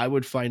I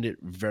would find it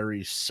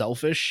very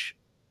selfish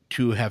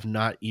to have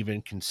not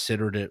even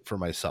considered it for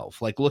myself.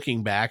 Like,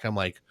 looking back, I'm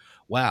like,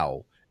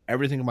 wow,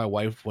 everything my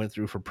wife went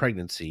through for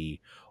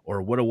pregnancy, or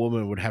what a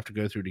woman would have to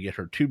go through to get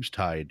her tubes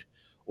tied,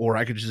 or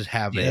I could just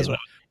have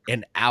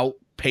an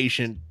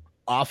outpatient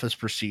office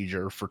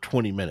procedure for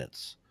 20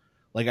 minutes.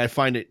 Like, I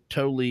find it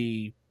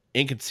totally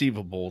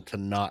inconceivable to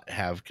not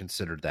have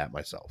considered that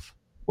myself.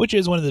 Which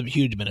is one of the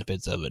huge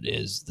benefits of it,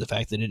 is the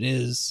fact that it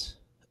is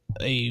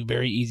a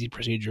very easy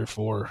procedure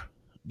for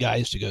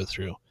guys to go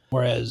through.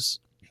 Whereas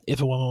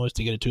if a woman was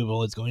to get a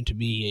tubal, it's going to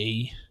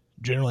be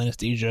a general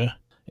anesthesia.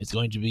 It's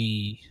going to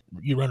be,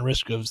 you run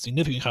risk of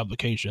significant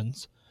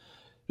complications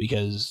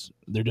because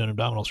they're doing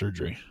abdominal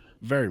surgery.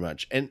 Very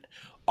much. And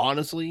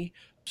honestly,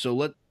 so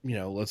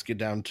let's get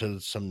down to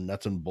some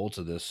nuts and bolts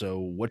of this. So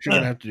what you're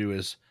going to have to do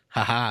is,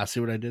 see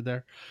what I did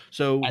there?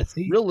 So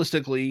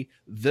realistically,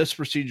 this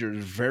procedure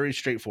is very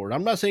straightforward.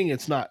 I'm not saying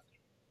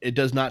it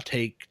does not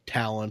take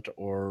talent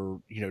or,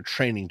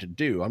 training to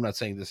do. I'm not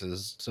saying this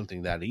is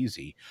something that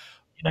easy.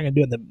 You're not going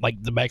to do it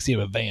in the backseat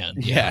of a van.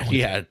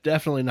 Yeah,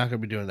 definitely not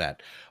going to be doing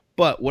that.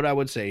 But what I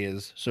would say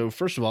is, so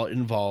first of all, it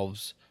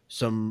involves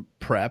some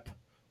prep,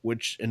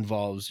 which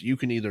involves, you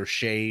can either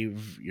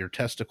shave your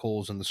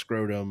testicles and the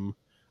scrotum.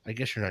 I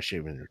guess you're not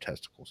shaving your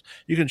testicles.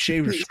 You can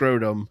shave your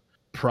scrotum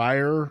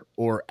prior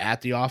or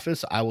at the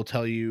office. I will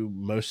tell you,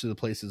 most of the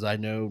places I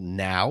know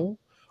now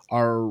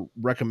are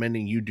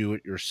recommending you do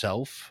it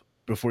yourself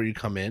before you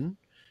come in.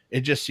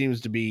 It just seems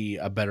to be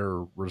a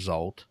better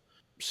result.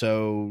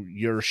 So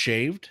you're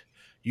shaved,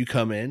 you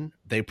come in,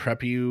 they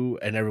prep you,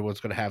 and everyone's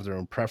going to have their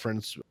own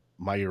preference.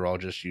 My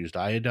urologist used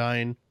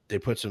iodine. They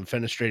put some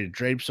fenestrated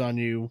drapes on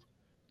you.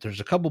 There's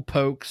a couple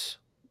pokes,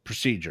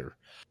 procedure.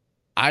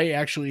 I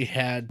actually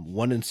had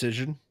one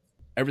incision.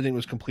 Everything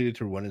was completed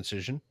through one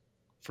incision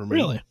for me.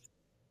 Really?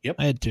 Yep.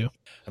 I had two.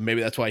 And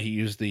maybe that's why he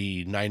used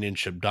the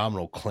 9-inch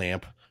abdominal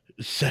clamp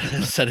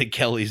set of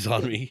Kelly's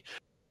on me.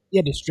 He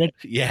had to stretch.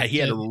 Yeah, he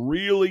had to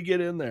really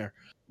get in there.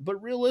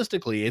 But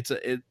realistically,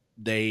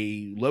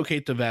 they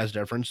locate the vas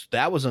deferens.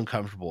 That was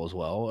uncomfortable as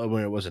well. I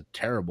mean, it wasn't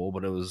terrible,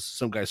 but it was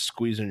some guy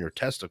squeezing your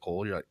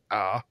testicle. You're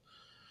like,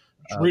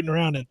 rooting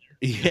around in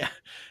there. Yeah.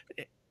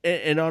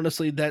 And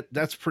honestly,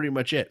 that's pretty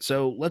much it.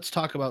 So let's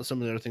talk about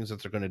some of the other things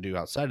that they're going to do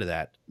outside of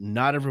that.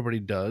 Not everybody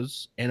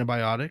does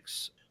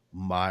antibiotics.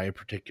 My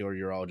particular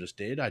urologist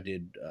did. I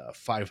did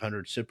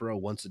 500 Cipro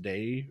once a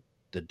day,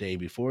 the day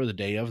before, the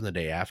day of, and the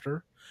day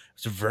after.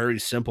 It's a very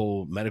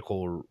simple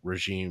medical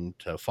regime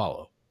to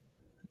follow.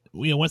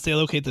 Once they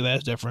locate the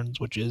vas deferens,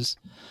 which is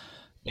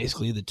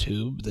basically the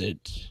tube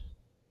that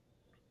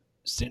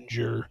sends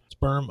your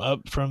sperm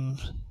up from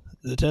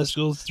the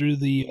testicles through all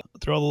the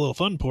little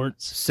fun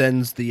ports.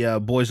 Sends the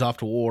boys off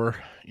to war.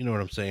 You know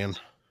what I'm saying?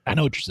 I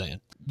know what you're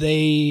saying.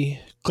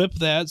 They clip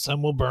that.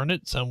 Some will burn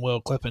it. Some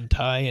will clip and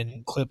tie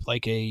and clip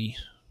like a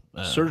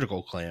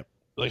surgical clamp,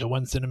 like a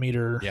 1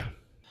 centimeter. Yeah.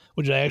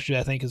 Which I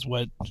think is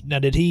what. Now,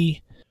 did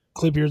he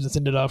clip yours and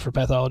send it off for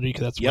pathology?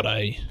 Because that's what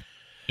I.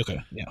 Okay.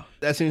 Yeah.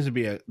 That seems to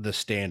be the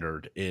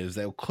standard. Is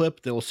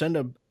they'll send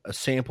a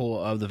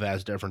sample of the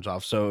vas deferens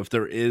off. So if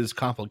there is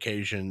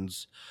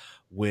complications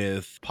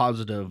with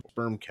positive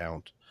sperm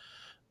count,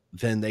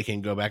 then they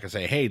can go back and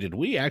say, hey, did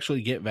we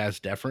actually get vas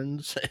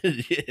deferens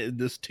in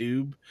this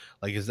tube?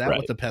 Like, is that Right.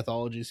 what the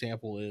pathology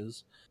sample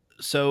is?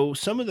 So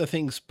some of the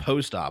things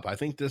post-op, I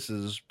think this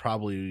is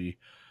probably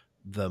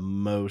the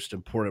most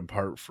important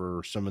part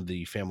for some of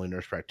the family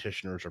nurse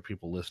practitioners or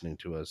people listening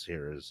to us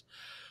here is,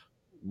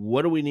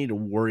 what do we need to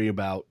worry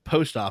about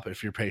post-op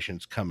if your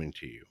patient's coming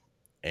to you?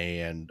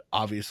 And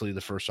obviously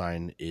the first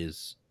sign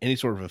is any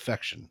sort of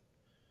infection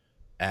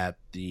at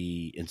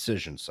the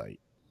incision site.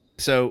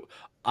 So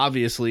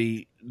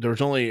obviously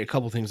there's only a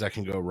couple things that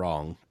can go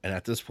wrong. And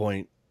at this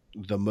point,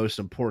 the most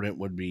important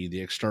would be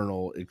the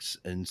external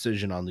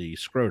incision on the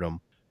scrotum.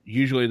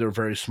 Usually they're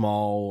very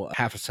small,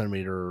 0.5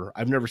 centimeter.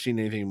 I've never seen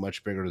anything I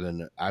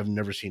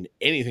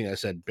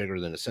said bigger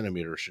than a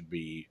centimeter should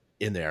be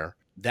in there.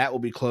 That will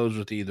be closed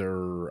with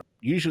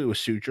usually with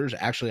sutures.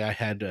 Actually, I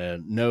had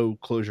no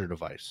closure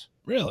device.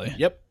 Really?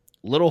 Yep.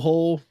 Little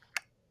hole,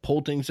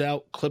 pulled things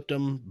out, clipped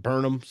them,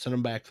 burn them, sent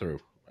them back through.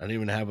 I didn't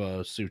even have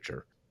a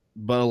suture.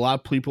 But a lot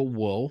of people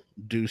will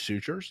do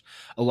sutures.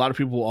 A lot of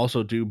people will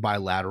also do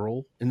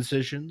bilateral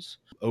incisions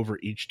over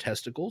each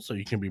testicle, so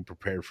you can be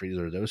prepared for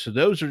either of those. So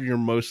those are your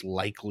most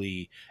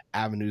likely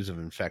avenues of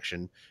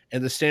infection.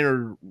 And the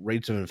standard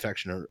rates of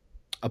infection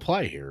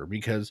apply here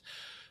because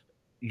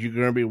you're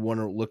going to want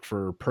to look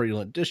for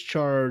purulent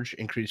discharge,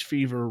 increased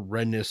fever,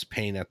 redness,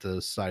 pain at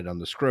the site on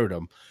the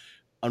scrotum.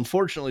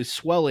 Unfortunately,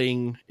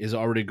 swelling is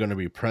already going to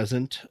be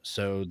present,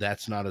 so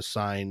that's not a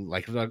sign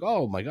like,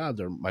 oh my God,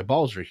 my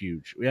balls are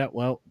huge. Yeah,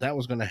 well, that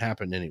was going to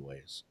happen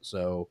anyways.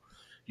 So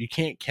you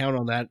can't count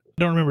on that. I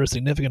don't remember a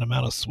significant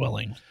amount of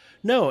swelling.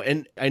 No,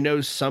 and I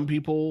know some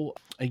people,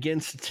 again,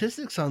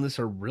 statistics on this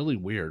are really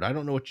weird. I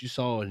don't know what you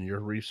saw in your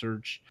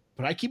research,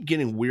 but I keep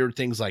getting weird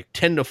things like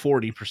 10 to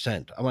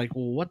 40%. I'm like,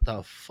 well, what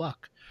the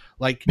fuck?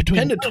 Like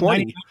between 10 to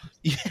 20,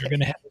 you're going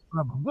to have a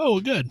problem. Oh,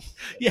 good.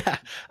 Yeah.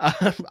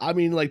 I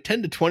mean, like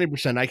 10 to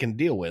 20% I can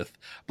deal with,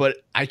 but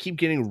I keep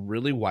getting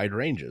really wide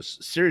ranges.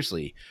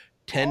 Seriously,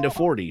 10 to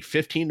 40,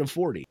 15 to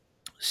 40.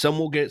 Some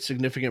will get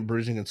significant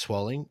bruising and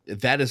swelling.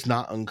 That is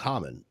not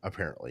uncommon,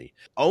 apparently.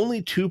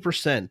 Only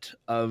 2%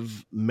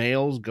 of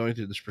males going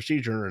through this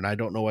procedure, and I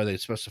don't know why they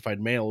specified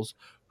males,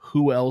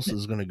 who else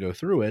is going to go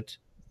through it,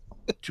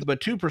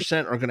 but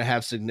 2% are going to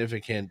have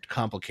significant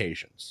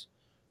complications.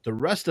 The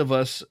rest of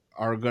us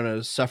are going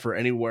to suffer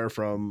anywhere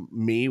from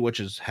me, which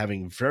is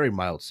having very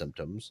mild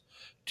symptoms,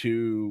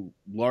 to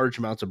large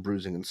amounts of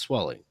bruising and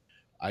swelling.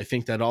 I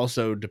think that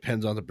also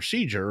depends on the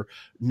procedure.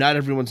 Not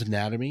everyone's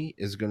anatomy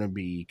is going to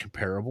be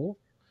comparable.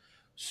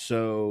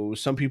 So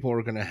some people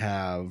are going to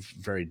have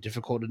very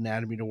difficult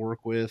anatomy to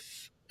work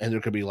with, and there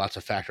could be lots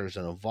of factors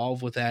that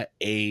involve with that,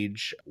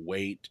 age,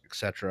 weight,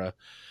 etc.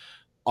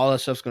 All that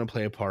stuff's going to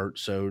play a part.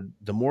 So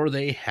the more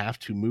they have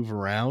to move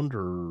around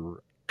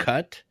or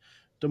cut,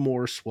 the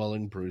more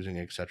swelling, bruising,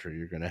 etc.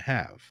 you're going to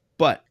have.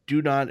 But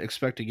do not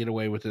expect to get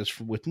away with this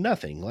with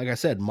nothing. Like I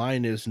said,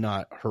 mine is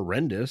not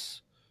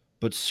horrendous,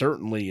 but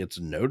certainly it's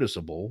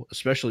noticeable,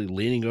 especially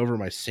leaning over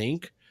my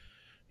sink.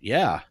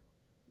 Yeah.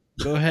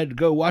 Go ahead,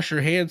 go wash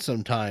your hands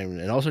sometime.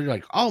 And also you're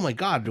like, oh my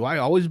God, do I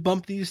always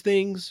bump these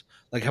things?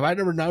 Like, have I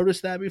never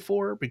noticed that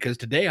before? Because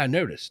today I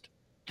noticed.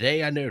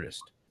 Some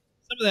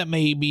of that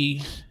may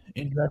be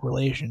in direct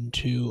relation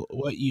to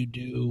what you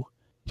do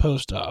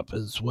post-op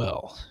as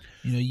well.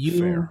 You know,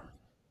 you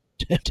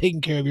have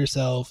taken care of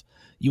yourself.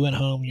 You went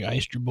home, you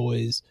iced your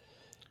boys,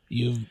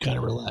 you've kind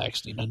of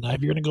relaxed. You know, now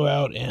if you're going to go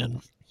out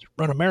and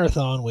run a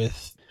marathon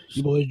with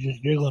you boys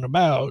just jiggling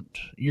about,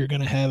 you're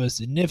going to have a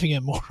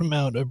significant more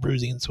amount of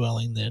bruising and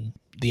swelling than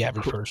the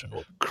average person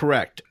will.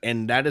 Correct.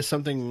 And that is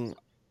something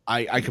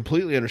I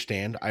completely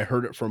understand. I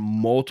heard it from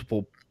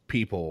multiple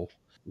people,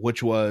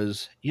 which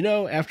was, you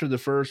know, after the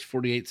first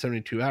 48,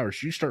 72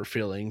 hours, you start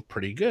feeling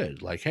pretty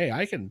good. Like, hey,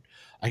 I can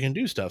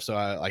do stuff. So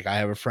I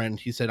have a friend,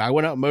 he said, I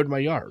went out and mowed my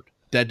yard.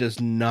 That does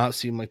not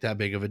seem like that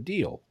big of a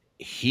deal.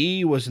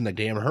 He was in the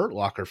damn Hurt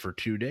Locker for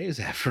 2 days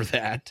after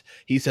that.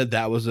 He said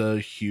that was a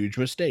huge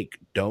mistake.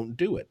 Don't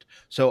do it.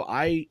 So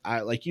I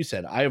like you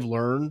said, I have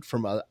learned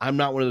from, I'm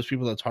not one of those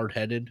people that's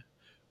hard-headed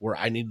where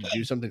I need to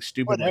do something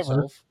stupid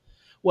myself.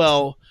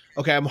 Well,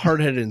 okay, I'm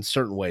hard-headed in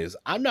certain ways.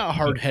 I'm not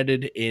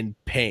hard-headed in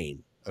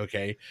pain.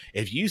 Okay.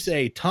 If you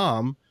say,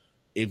 Tom,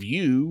 if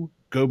you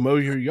go mow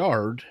your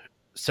yard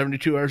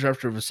 72 hours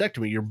after a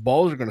vasectomy, your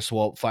balls are going to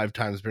swell up 5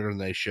 times bigger than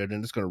they should,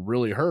 and it's going to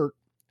really hurt.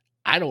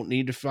 I don't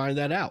need to find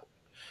that out.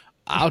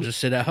 I'll just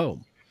sit at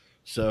home.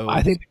 So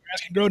I think the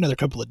grass can grow another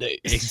couple of days.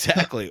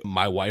 exactly.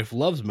 My wife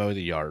loves mowing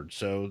the yard.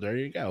 So there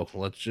you go.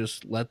 Let's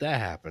just let that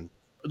happen.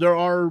 There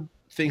are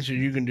things that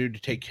you can do to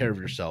take care of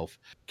yourself.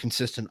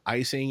 Consistent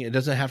icing. It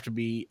doesn't have to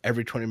be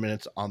every 20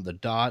 minutes on the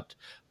dot,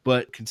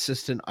 but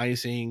consistent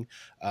icing.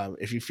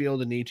 If you feel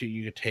the need to,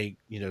 you could take,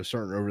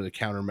 certain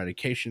over-the-counter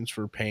medications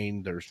for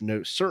pain. There's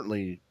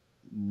certainly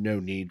no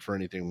need for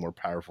anything more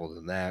powerful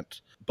than that.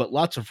 But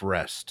lots of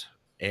rest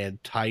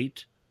and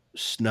tight,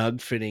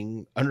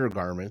 snug-fitting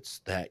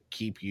undergarments that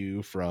keep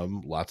you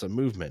from lots of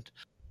movement.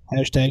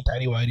 Hashtag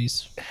Tiny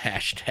Whiteys.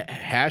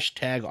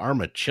 Hashtag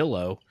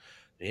Armachillo.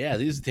 Yeah,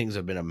 these things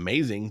have been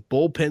amazing.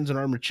 Bullpens and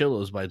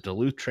Armachillos by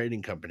Duluth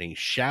Trading Company.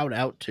 Shout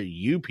out to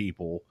you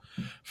people.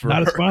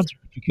 Not a sponsor.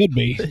 It could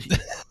be.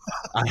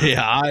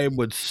 I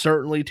would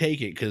certainly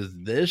take it because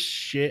this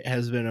shit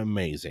has been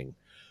amazing.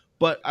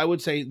 But I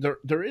would say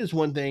there is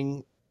one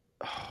thing.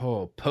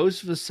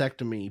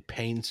 Post-vasectomy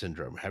pain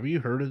syndrome. Have you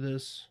heard of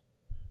this?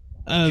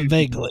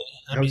 Vaguely.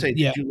 I would say,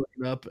 did you look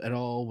it up at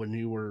all when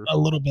you were... A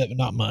little bit, but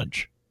not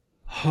much.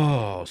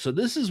 Oh, so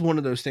this is one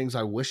of those things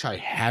I wish I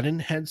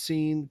had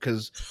seen,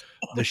 because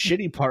the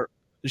shitty part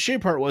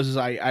was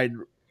I'd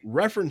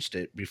referenced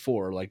it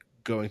before, like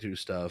going through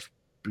stuff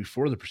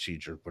before the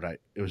procedure, but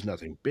it was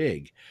nothing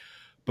big.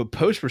 But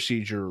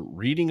post-procedure,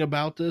 reading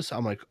about this,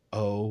 I'm like,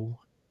 oh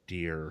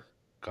dear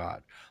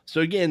God.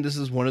 So again, this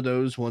is one of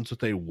those ones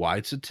with a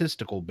wide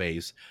statistical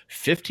base.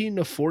 15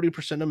 to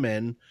 40% of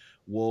men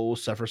will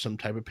suffer some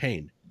type of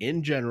pain.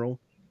 In general,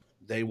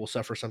 they will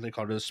suffer something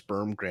called a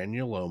sperm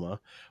granuloma,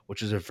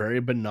 which is a very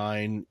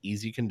benign,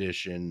 easy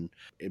condition.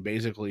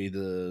 Basically,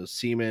 the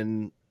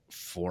semen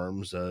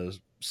forms a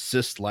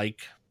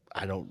cyst-like,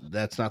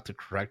 that's not the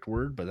correct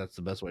word, but that's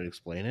the best way to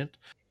explain it.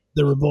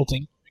 The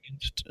revolting.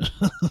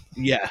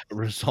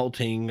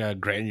 Resulting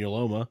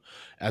granuloma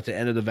at the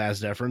end of the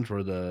vas deferens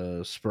where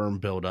the sperm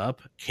build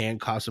up can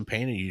cause some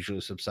pain. It usually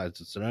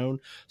subsides its own.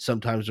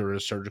 Sometimes there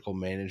is surgical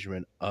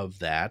management of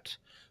that,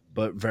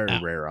 but very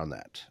rare on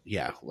that.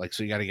 Yeah,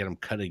 so you got to get them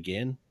cut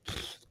again.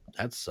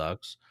 That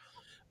sucks.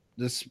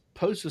 This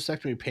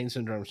post-vasectomy pain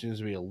syndrome seems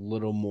to be a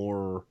little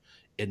more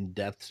in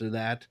depth to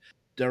that.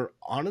 They're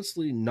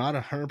honestly not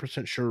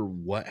 100% sure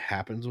what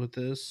happens with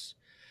this,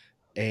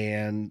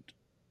 and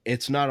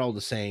it's not all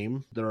the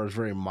same. There are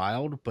very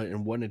mild, but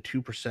in 1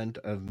 to 2%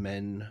 of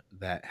men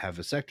that have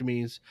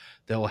vasectomies,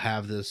 they'll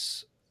have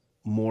this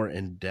more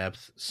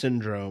in-depth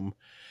syndrome.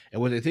 And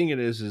what they think it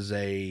is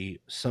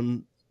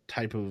some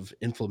type of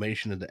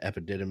inflammation of the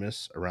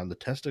epididymis around the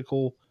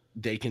testicle.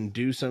 They can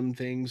do some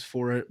things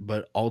for it,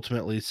 but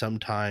ultimately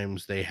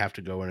sometimes they have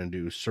to go in and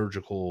do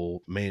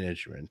surgical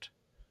management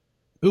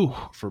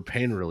for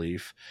pain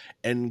relief,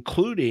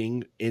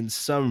 including in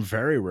some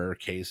very rare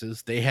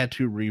cases, they had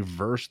to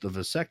reverse the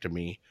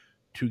vasectomy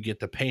to get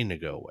the pain to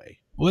go away.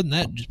 Wouldn't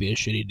that just be a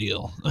shitty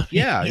deal?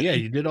 Yeah.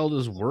 You did all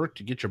this work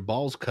to get your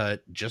balls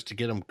cut just to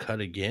get them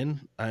cut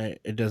again.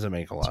 It doesn't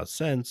make a lot of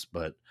sense,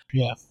 but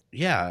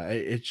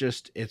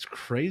it's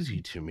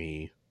crazy to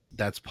me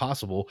that's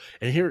possible.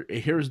 And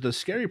here's the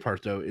scary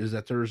part, though, is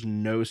that there's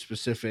no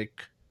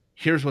specific...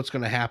 Here's what's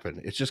going to happen.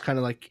 It's just kind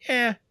of like,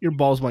 your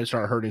balls might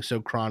start hurting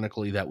so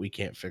chronically that we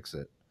can't fix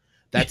it.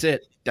 That's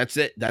it. That's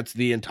it. That's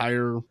the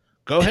entire...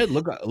 Go ahead,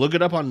 look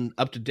it up on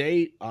Up to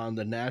Date, on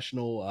the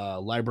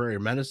National Library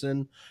of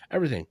Medicine,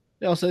 everything.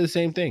 They all say the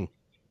same thing.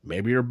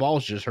 Maybe your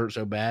balls just hurt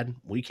so bad,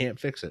 we can't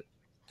fix it.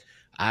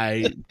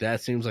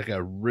 That seems like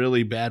a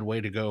really bad way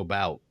to go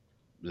about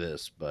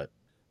this. But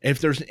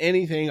if there's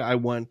anything I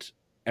want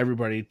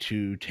everybody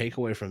to take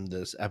away from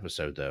this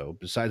episode, though,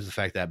 besides the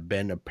fact that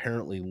Ben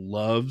apparently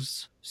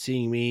loves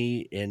seeing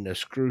me in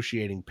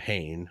excruciating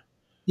pain.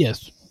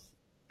 Yes.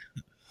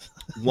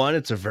 1,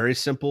 it's a very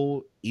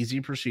simple,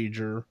 easy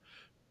procedure.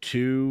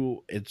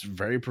 2, it's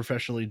very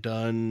professionally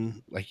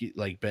done.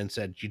 Like Ben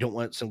said, you don't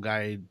want some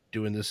guy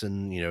doing this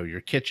in,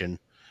 your kitchen.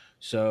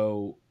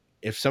 So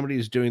if somebody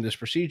is doing this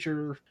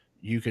procedure,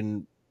 you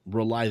can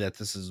rely that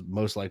this is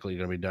most likely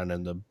going to be done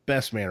in the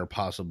best manner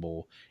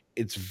possible.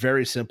 It's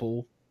very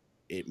simple.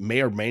 It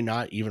may or may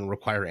not even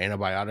require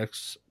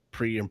antibiotics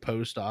pre and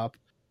post-op.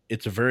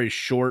 It's a very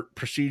short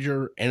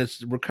procedure, and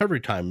its recovery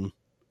time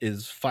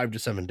is 5 to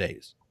 7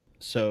 days.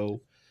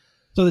 So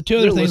the two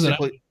other things that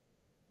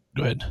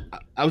go ahead.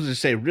 I was going to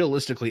say,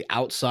 realistically,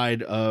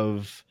 outside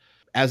of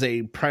as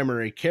a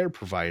primary care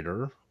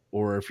provider,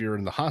 or if you're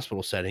in the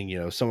hospital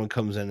setting, someone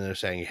comes in and they're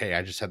saying, hey,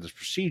 I just had this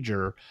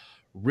procedure.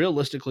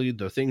 Realistically,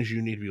 the things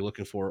you need to be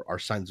looking for are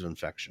signs of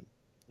infection.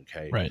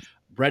 Okay. Right.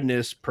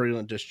 Redness,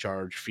 purulent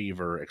discharge,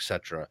 fever,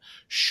 etc.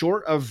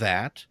 Short of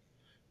that,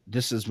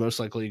 this is most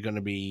likely going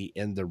to be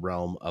in the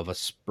realm of a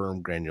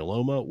sperm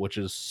granuloma, which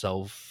is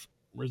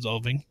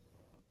self-resolving.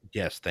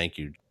 Yes, thank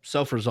you.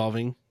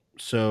 Self-resolving.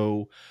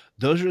 So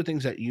those are the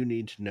things that you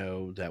need to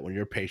know, that when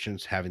your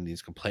patient's having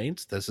these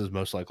complaints, this is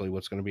most likely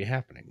what's going to be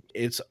happening.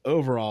 It's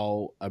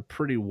overall a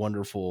pretty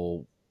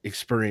wonderful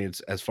experience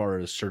as far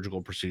as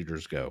surgical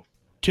procedures go.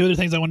 2 other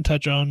things I want to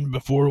touch on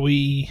before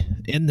we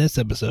end this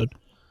episode.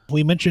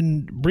 We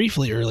mentioned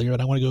briefly earlier,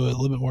 and I want to go a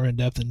little bit more in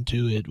depth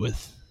into it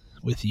with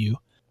you.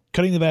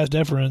 cutting the vas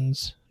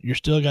deferens, you're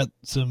still got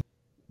some,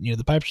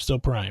 the pipes are still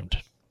primed.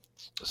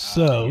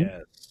 So,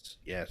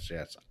 yes.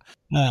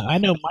 I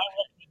know my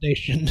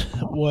recommendation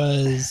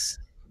was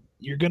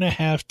you're going to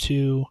have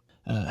to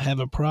have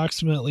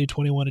approximately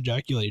 21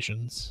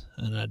 ejaculations,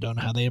 and I don't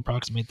know how they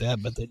approximate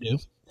that, but they do,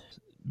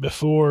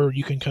 before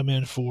you can come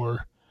in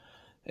for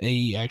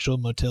a actual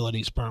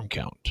motility sperm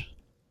count.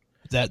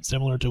 Is that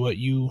similar to what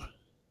you...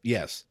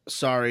 Yes.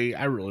 Sorry,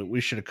 we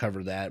should have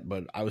covered that,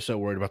 but I was so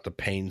worried about the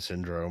pain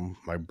syndrome.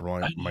 My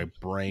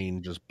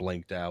brain just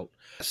blanked out.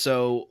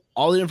 So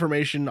all the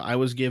information I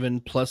was given,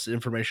 plus the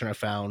information I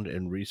found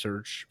in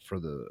research for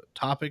the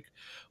topic,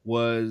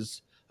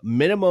 was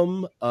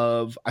minimum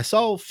of, I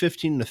saw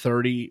 15 to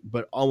 30,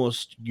 but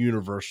almost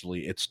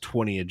universally it's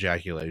 20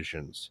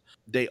 ejaculations.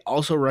 They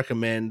also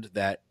recommend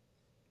that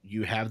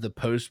you have the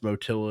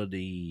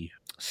post-motility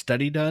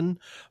study done,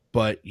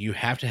 but you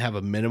have to have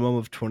a minimum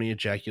of 20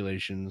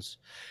 ejaculations,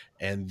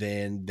 and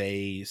then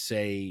they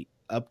say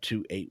up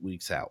to 8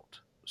 weeks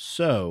out.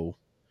 So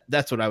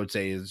that's what I would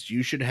say is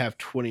you should have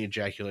 20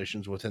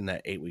 ejaculations within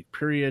that 8-week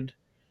period,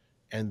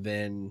 and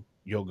then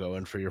you'll go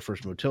in for your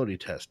first motility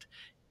test.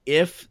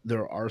 If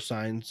there are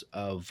signs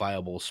of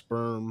viable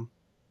sperm,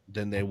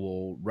 then they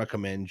will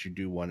recommend you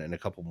do one in a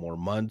couple more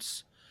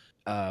months.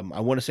 I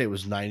want to say it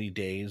was 90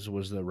 days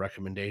was the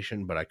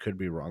recommendation, but I could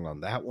be wrong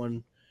on that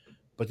one.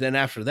 But then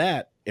after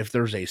that, if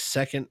there's a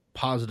second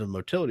positive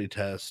motility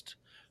test,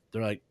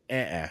 they're like,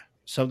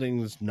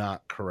 something's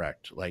not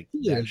correct. Like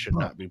that should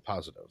not be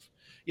positive.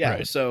 Yeah.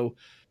 Right. So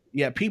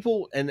yeah,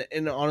 people, and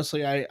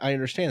honestly, I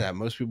understand that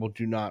most people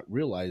do not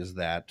realize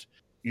that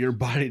your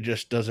body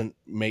just doesn't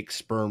make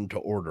sperm to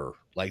order.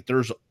 Like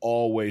there's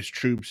always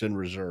troops in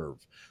reserve.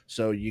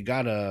 So you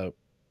got to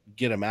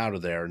get them out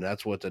of there. And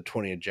that's what the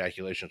 20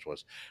 ejaculations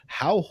was.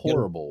 How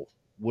horrible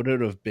would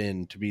it have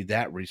been to be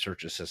that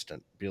research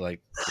assistant? Be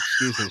like,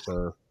 excuse me,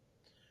 sir,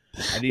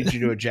 I need you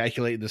to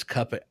ejaculate this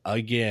cup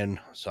again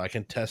so I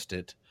can test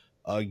it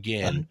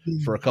again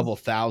for a couple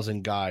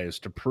thousand guys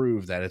to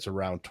prove that it's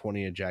around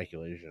 20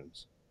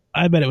 ejaculations.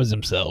 I bet it was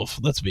himself.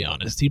 Let's be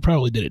honest. He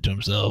probably did it to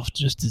himself.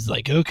 Just as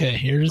like, okay,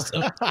 here's...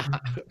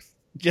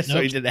 Just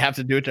so he didn't have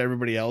to do it to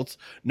everybody else.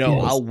 No,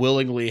 yes. I'll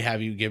willingly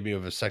have you give me a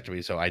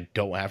vasectomy so I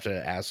don't have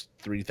to ask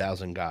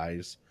 3,000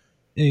 guys.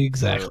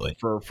 Exactly.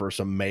 For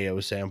some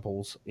Mayo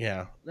samples.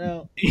 Yeah.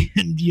 No.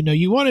 And,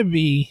 you want to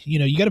be,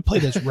 you got to play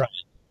this right.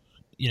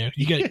 You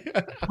got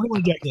to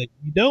ejaculate.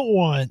 You don't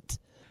want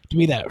to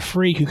be that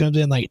freak who comes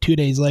in like 2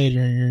 days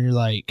later and you're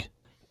like,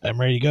 I'm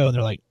ready to go. And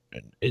they're like,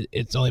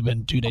 it's only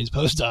been 2 days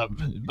post-op.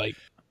 Like,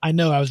 I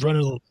know I was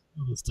running a little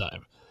this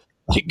time.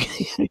 Like,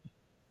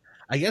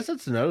 I guess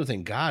that's another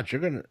thing. God,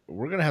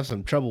 we're gonna have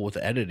some trouble with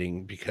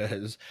editing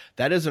because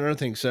that is another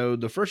thing. So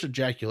the first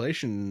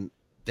ejaculation,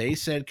 they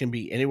said, can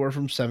be anywhere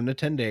from 7 to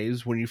 10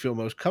 days when you feel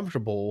most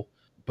comfortable,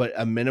 but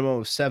a minimum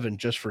of 7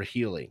 just for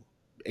healing.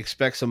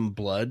 Expect some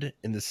blood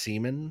in the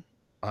semen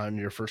on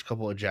your first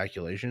couple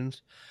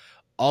ejaculations,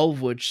 all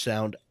of which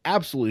sound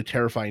absolutely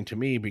terrifying to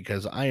me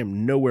because I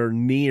am nowhere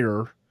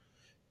near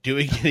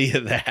doing any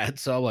of that.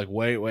 So I'm like,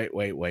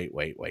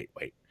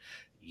 wait.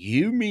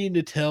 You mean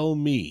to tell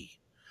me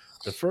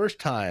the first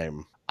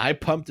time I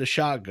pump the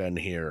shotgun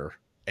here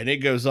and it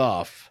goes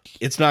off,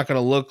 it's not going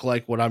to look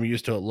like what I'm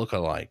used to it looking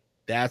like?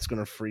 That's going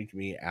to freak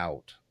me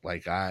out.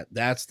 Like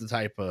that's the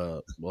type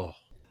of... Oh.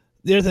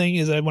 The other thing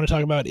is I want to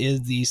talk about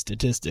is the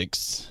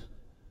statistics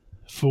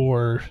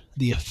for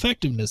the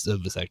effectiveness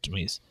of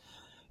vasectomies.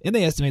 And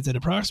they estimate that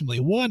approximately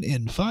 1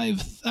 in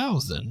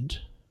 5,000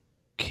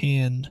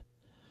 can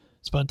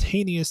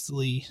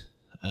spontaneously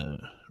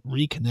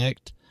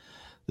reconnect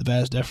the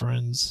vas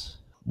deferens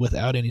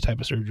without any type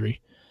of surgery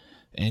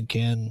and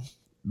can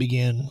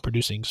begin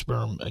producing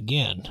sperm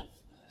again.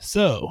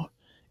 So,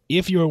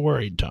 if you're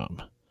worried,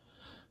 Tom,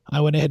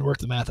 I went ahead and worked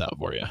the math out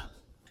for you.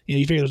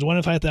 You figure there's 1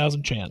 in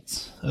 5,000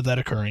 chance of that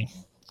occurring.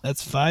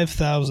 That's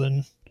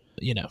 5,000,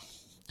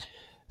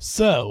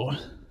 So,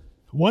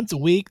 once a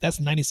week, that's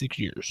 96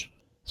 years.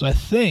 So I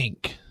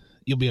think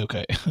you'll be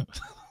okay.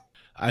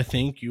 I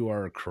think you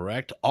are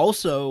correct.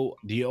 Also,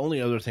 the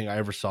only other thing I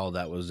ever saw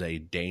that was a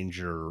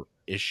danger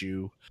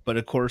issue. But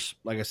of course,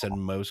 like I said,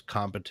 most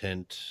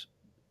competent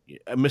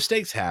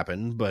mistakes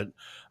happen, but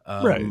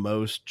right.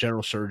 Most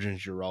general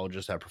surgeons,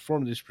 urologists that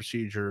perform these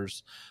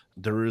procedures,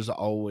 there is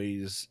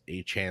always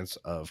a chance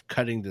of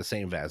cutting the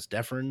same vas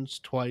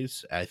deferens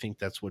twice. I think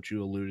that's what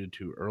you alluded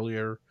to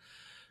earlier.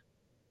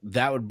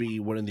 That would be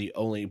one of the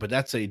only, but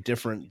that's a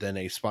different than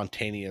a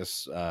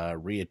spontaneous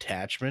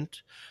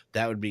reattachment.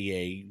 That would be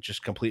a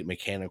just complete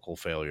mechanical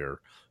failure.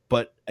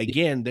 But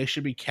again, they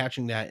should be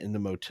catching that in the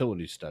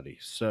motility study.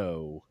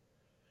 So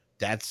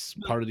that's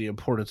part of the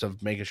importance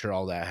of making sure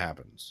all that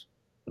happens.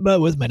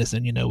 But with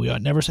medicine, we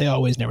ought never say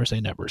always, never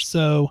say never.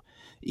 So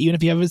even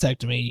if you have a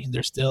vasectomy,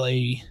 there's still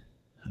a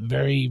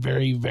very,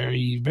 very,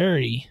 very,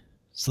 very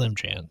slim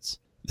chance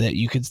that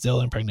you could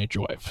still impregnate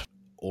your wife.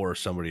 Or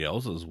somebody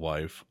else's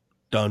wife.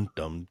 Dun,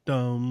 dum,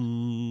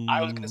 dum.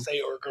 I was going to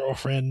say or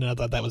girlfriend, and I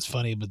thought that was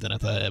funny, but then I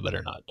thought I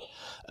better not.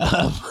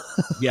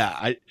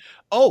 Yeah.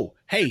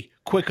 Hey,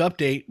 quick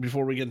update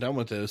before we get done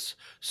with this.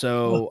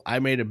 So I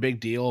made a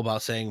big deal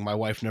about saying my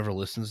wife never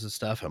listens to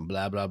stuff and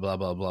blah, blah, blah,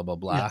 blah, blah, blah,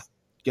 blah. Yes.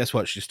 Guess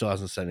what? She still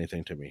hasn't said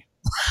anything to me.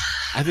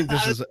 I think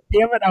this is...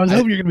 Damn it, I was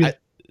hoping you were going to be...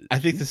 I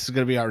think this is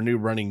going to be our new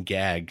running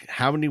gag.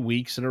 How many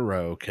weeks in a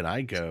row can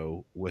I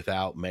go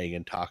without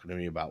Megan talking to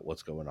me about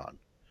what's going on?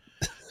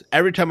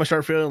 Every time I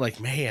start feeling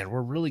like, man,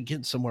 we're really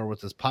getting somewhere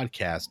with this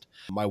podcast,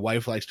 my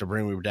wife likes to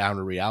bring me down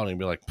to reality and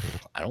be like,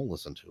 I don't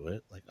listen to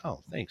it. Like,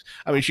 oh, thanks.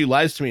 I mean, she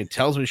lies to me and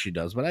tells me she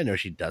does, but I know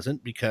she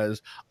doesn't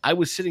because I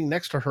was sitting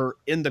next to her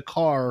in the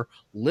car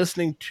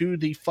listening to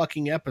the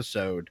fucking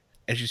episode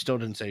and she still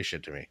didn't say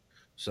shit to me.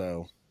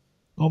 So,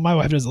 well, my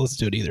wife doesn't listen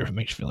to it either if it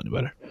makes you feel any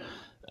better.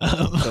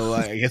 So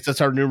I guess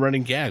that's our new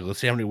running gag. Let's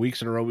see how many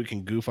weeks in a row we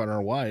can goof on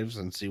our wives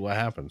and see what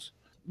happens.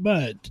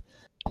 But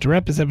to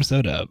wrap this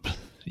episode up,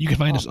 you can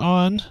find us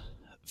on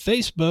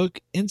Facebook,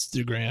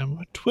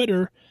 Instagram,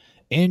 Twitter,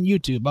 and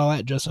YouTube, all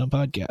at Just Some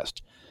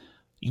Podcast.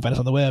 You can find us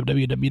on the web,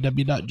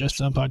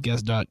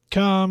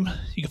 www.justsomepodcast.com.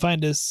 You can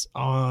find us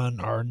on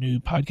our new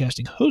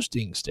podcasting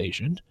hosting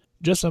station,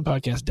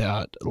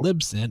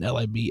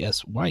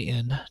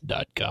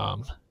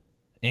 justsomepodcast.libsyn.com.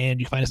 And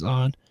you can find us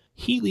on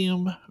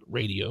Helium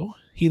Radio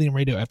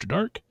After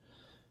Dark,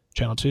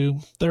 Channel 2,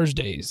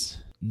 Thursdays,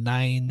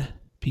 9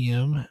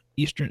 p.m.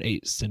 Eastern,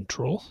 8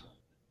 Central.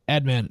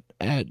 Admin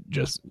at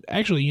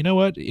actually, you know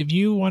what? If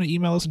you want to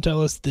email us and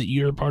tell us that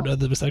you're part of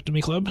the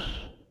Vasectomy Club,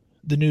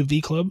 the new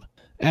V Club,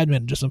 admin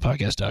at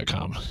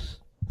justsomepodcast.com.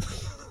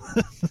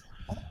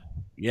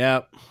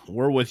 Yeah,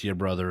 we're with you,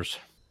 brothers.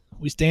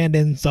 We stand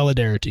in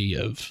solidarity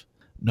of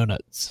no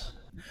nuts.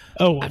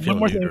 Oh, one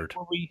more thing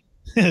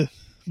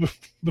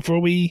before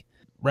we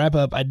wrap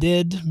up. I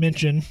did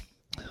mention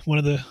one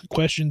of the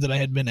questions that I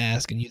had been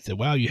asked, and you said,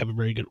 wow, you have a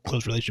very good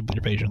close relationship with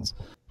your patients,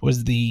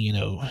 was the,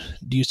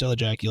 do you still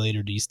ejaculate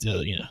or do you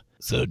still,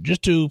 So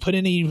just to put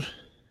any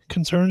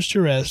concerns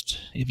to rest,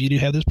 if you do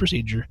have this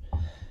procedure,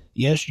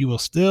 yes, you will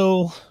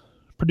still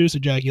produce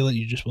ejaculate,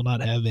 you just will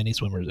not have any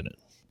swimmers in it.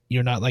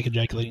 You're not like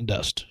ejaculating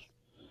dust.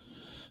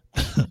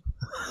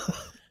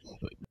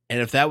 And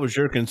if that was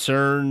your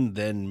concern,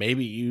 then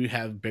maybe you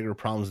have bigger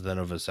problems than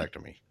a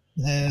vasectomy.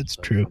 That's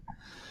true.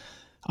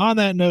 On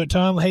that note,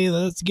 Tom, hey,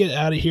 let's get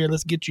out of here.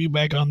 Let's get you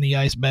back on the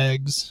ice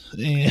bags.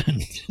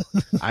 And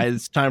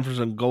it's time for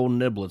some golden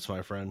niblets,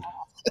 my friend.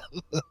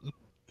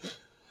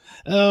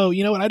 Oh,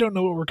 you know what? I don't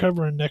know what we're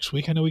covering next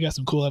week. I know we got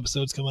some cool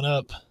episodes coming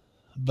up,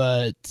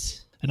 and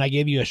I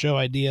gave you a show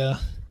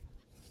idea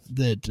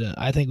that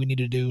I think we need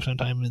to do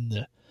sometime in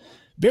the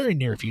very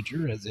near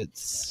future, as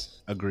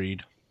it's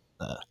agreed.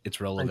 It's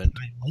relevant.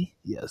 Timely.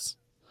 Yes.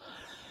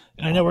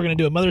 And I know we're going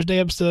to do a Mother's Day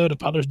episode, a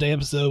Father's Day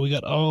episode. We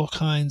got all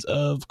kinds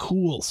of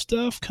cool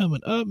stuff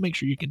coming up. Make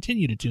sure you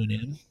continue to tune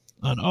in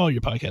on all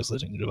your podcast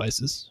listening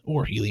devices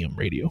or Helium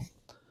Radio.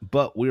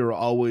 But we are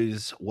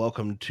always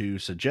welcome to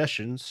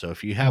suggestions. So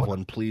if you have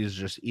one, please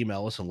just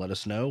email us and let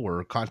us know,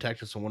 or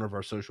contact us on one of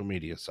our social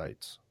media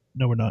sites.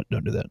 No, we're not.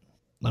 Don't do that.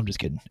 I'm just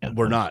kidding. Yeah,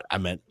 we're not. I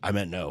meant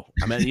no.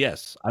 I meant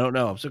yes. I don't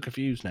know. I'm so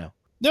confused now.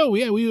 No,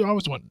 yeah, we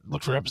always want to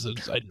look for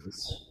episodes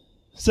ideas.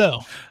 So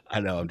I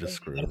know. I'm just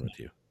screwing with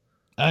you.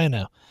 I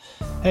know.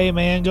 Hey,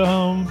 man, go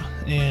home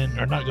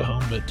or not go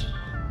home, but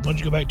why don't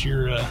you go back to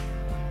your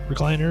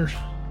recliner,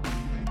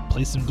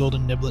 place some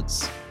golden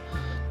niblets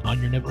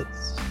on your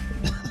niblets.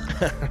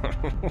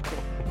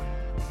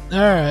 All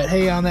right.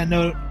 Hey, on that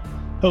note,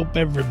 hope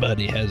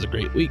everybody has a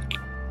great week.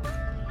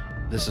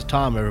 This is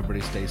Tom.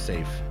 Everybody stay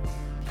safe.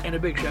 And a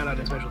big shout out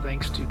and special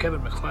thanks to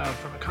Kevin MacLeod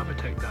from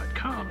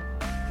Acomatech.com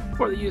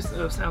for the use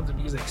of sounds and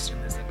music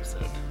in this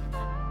episode.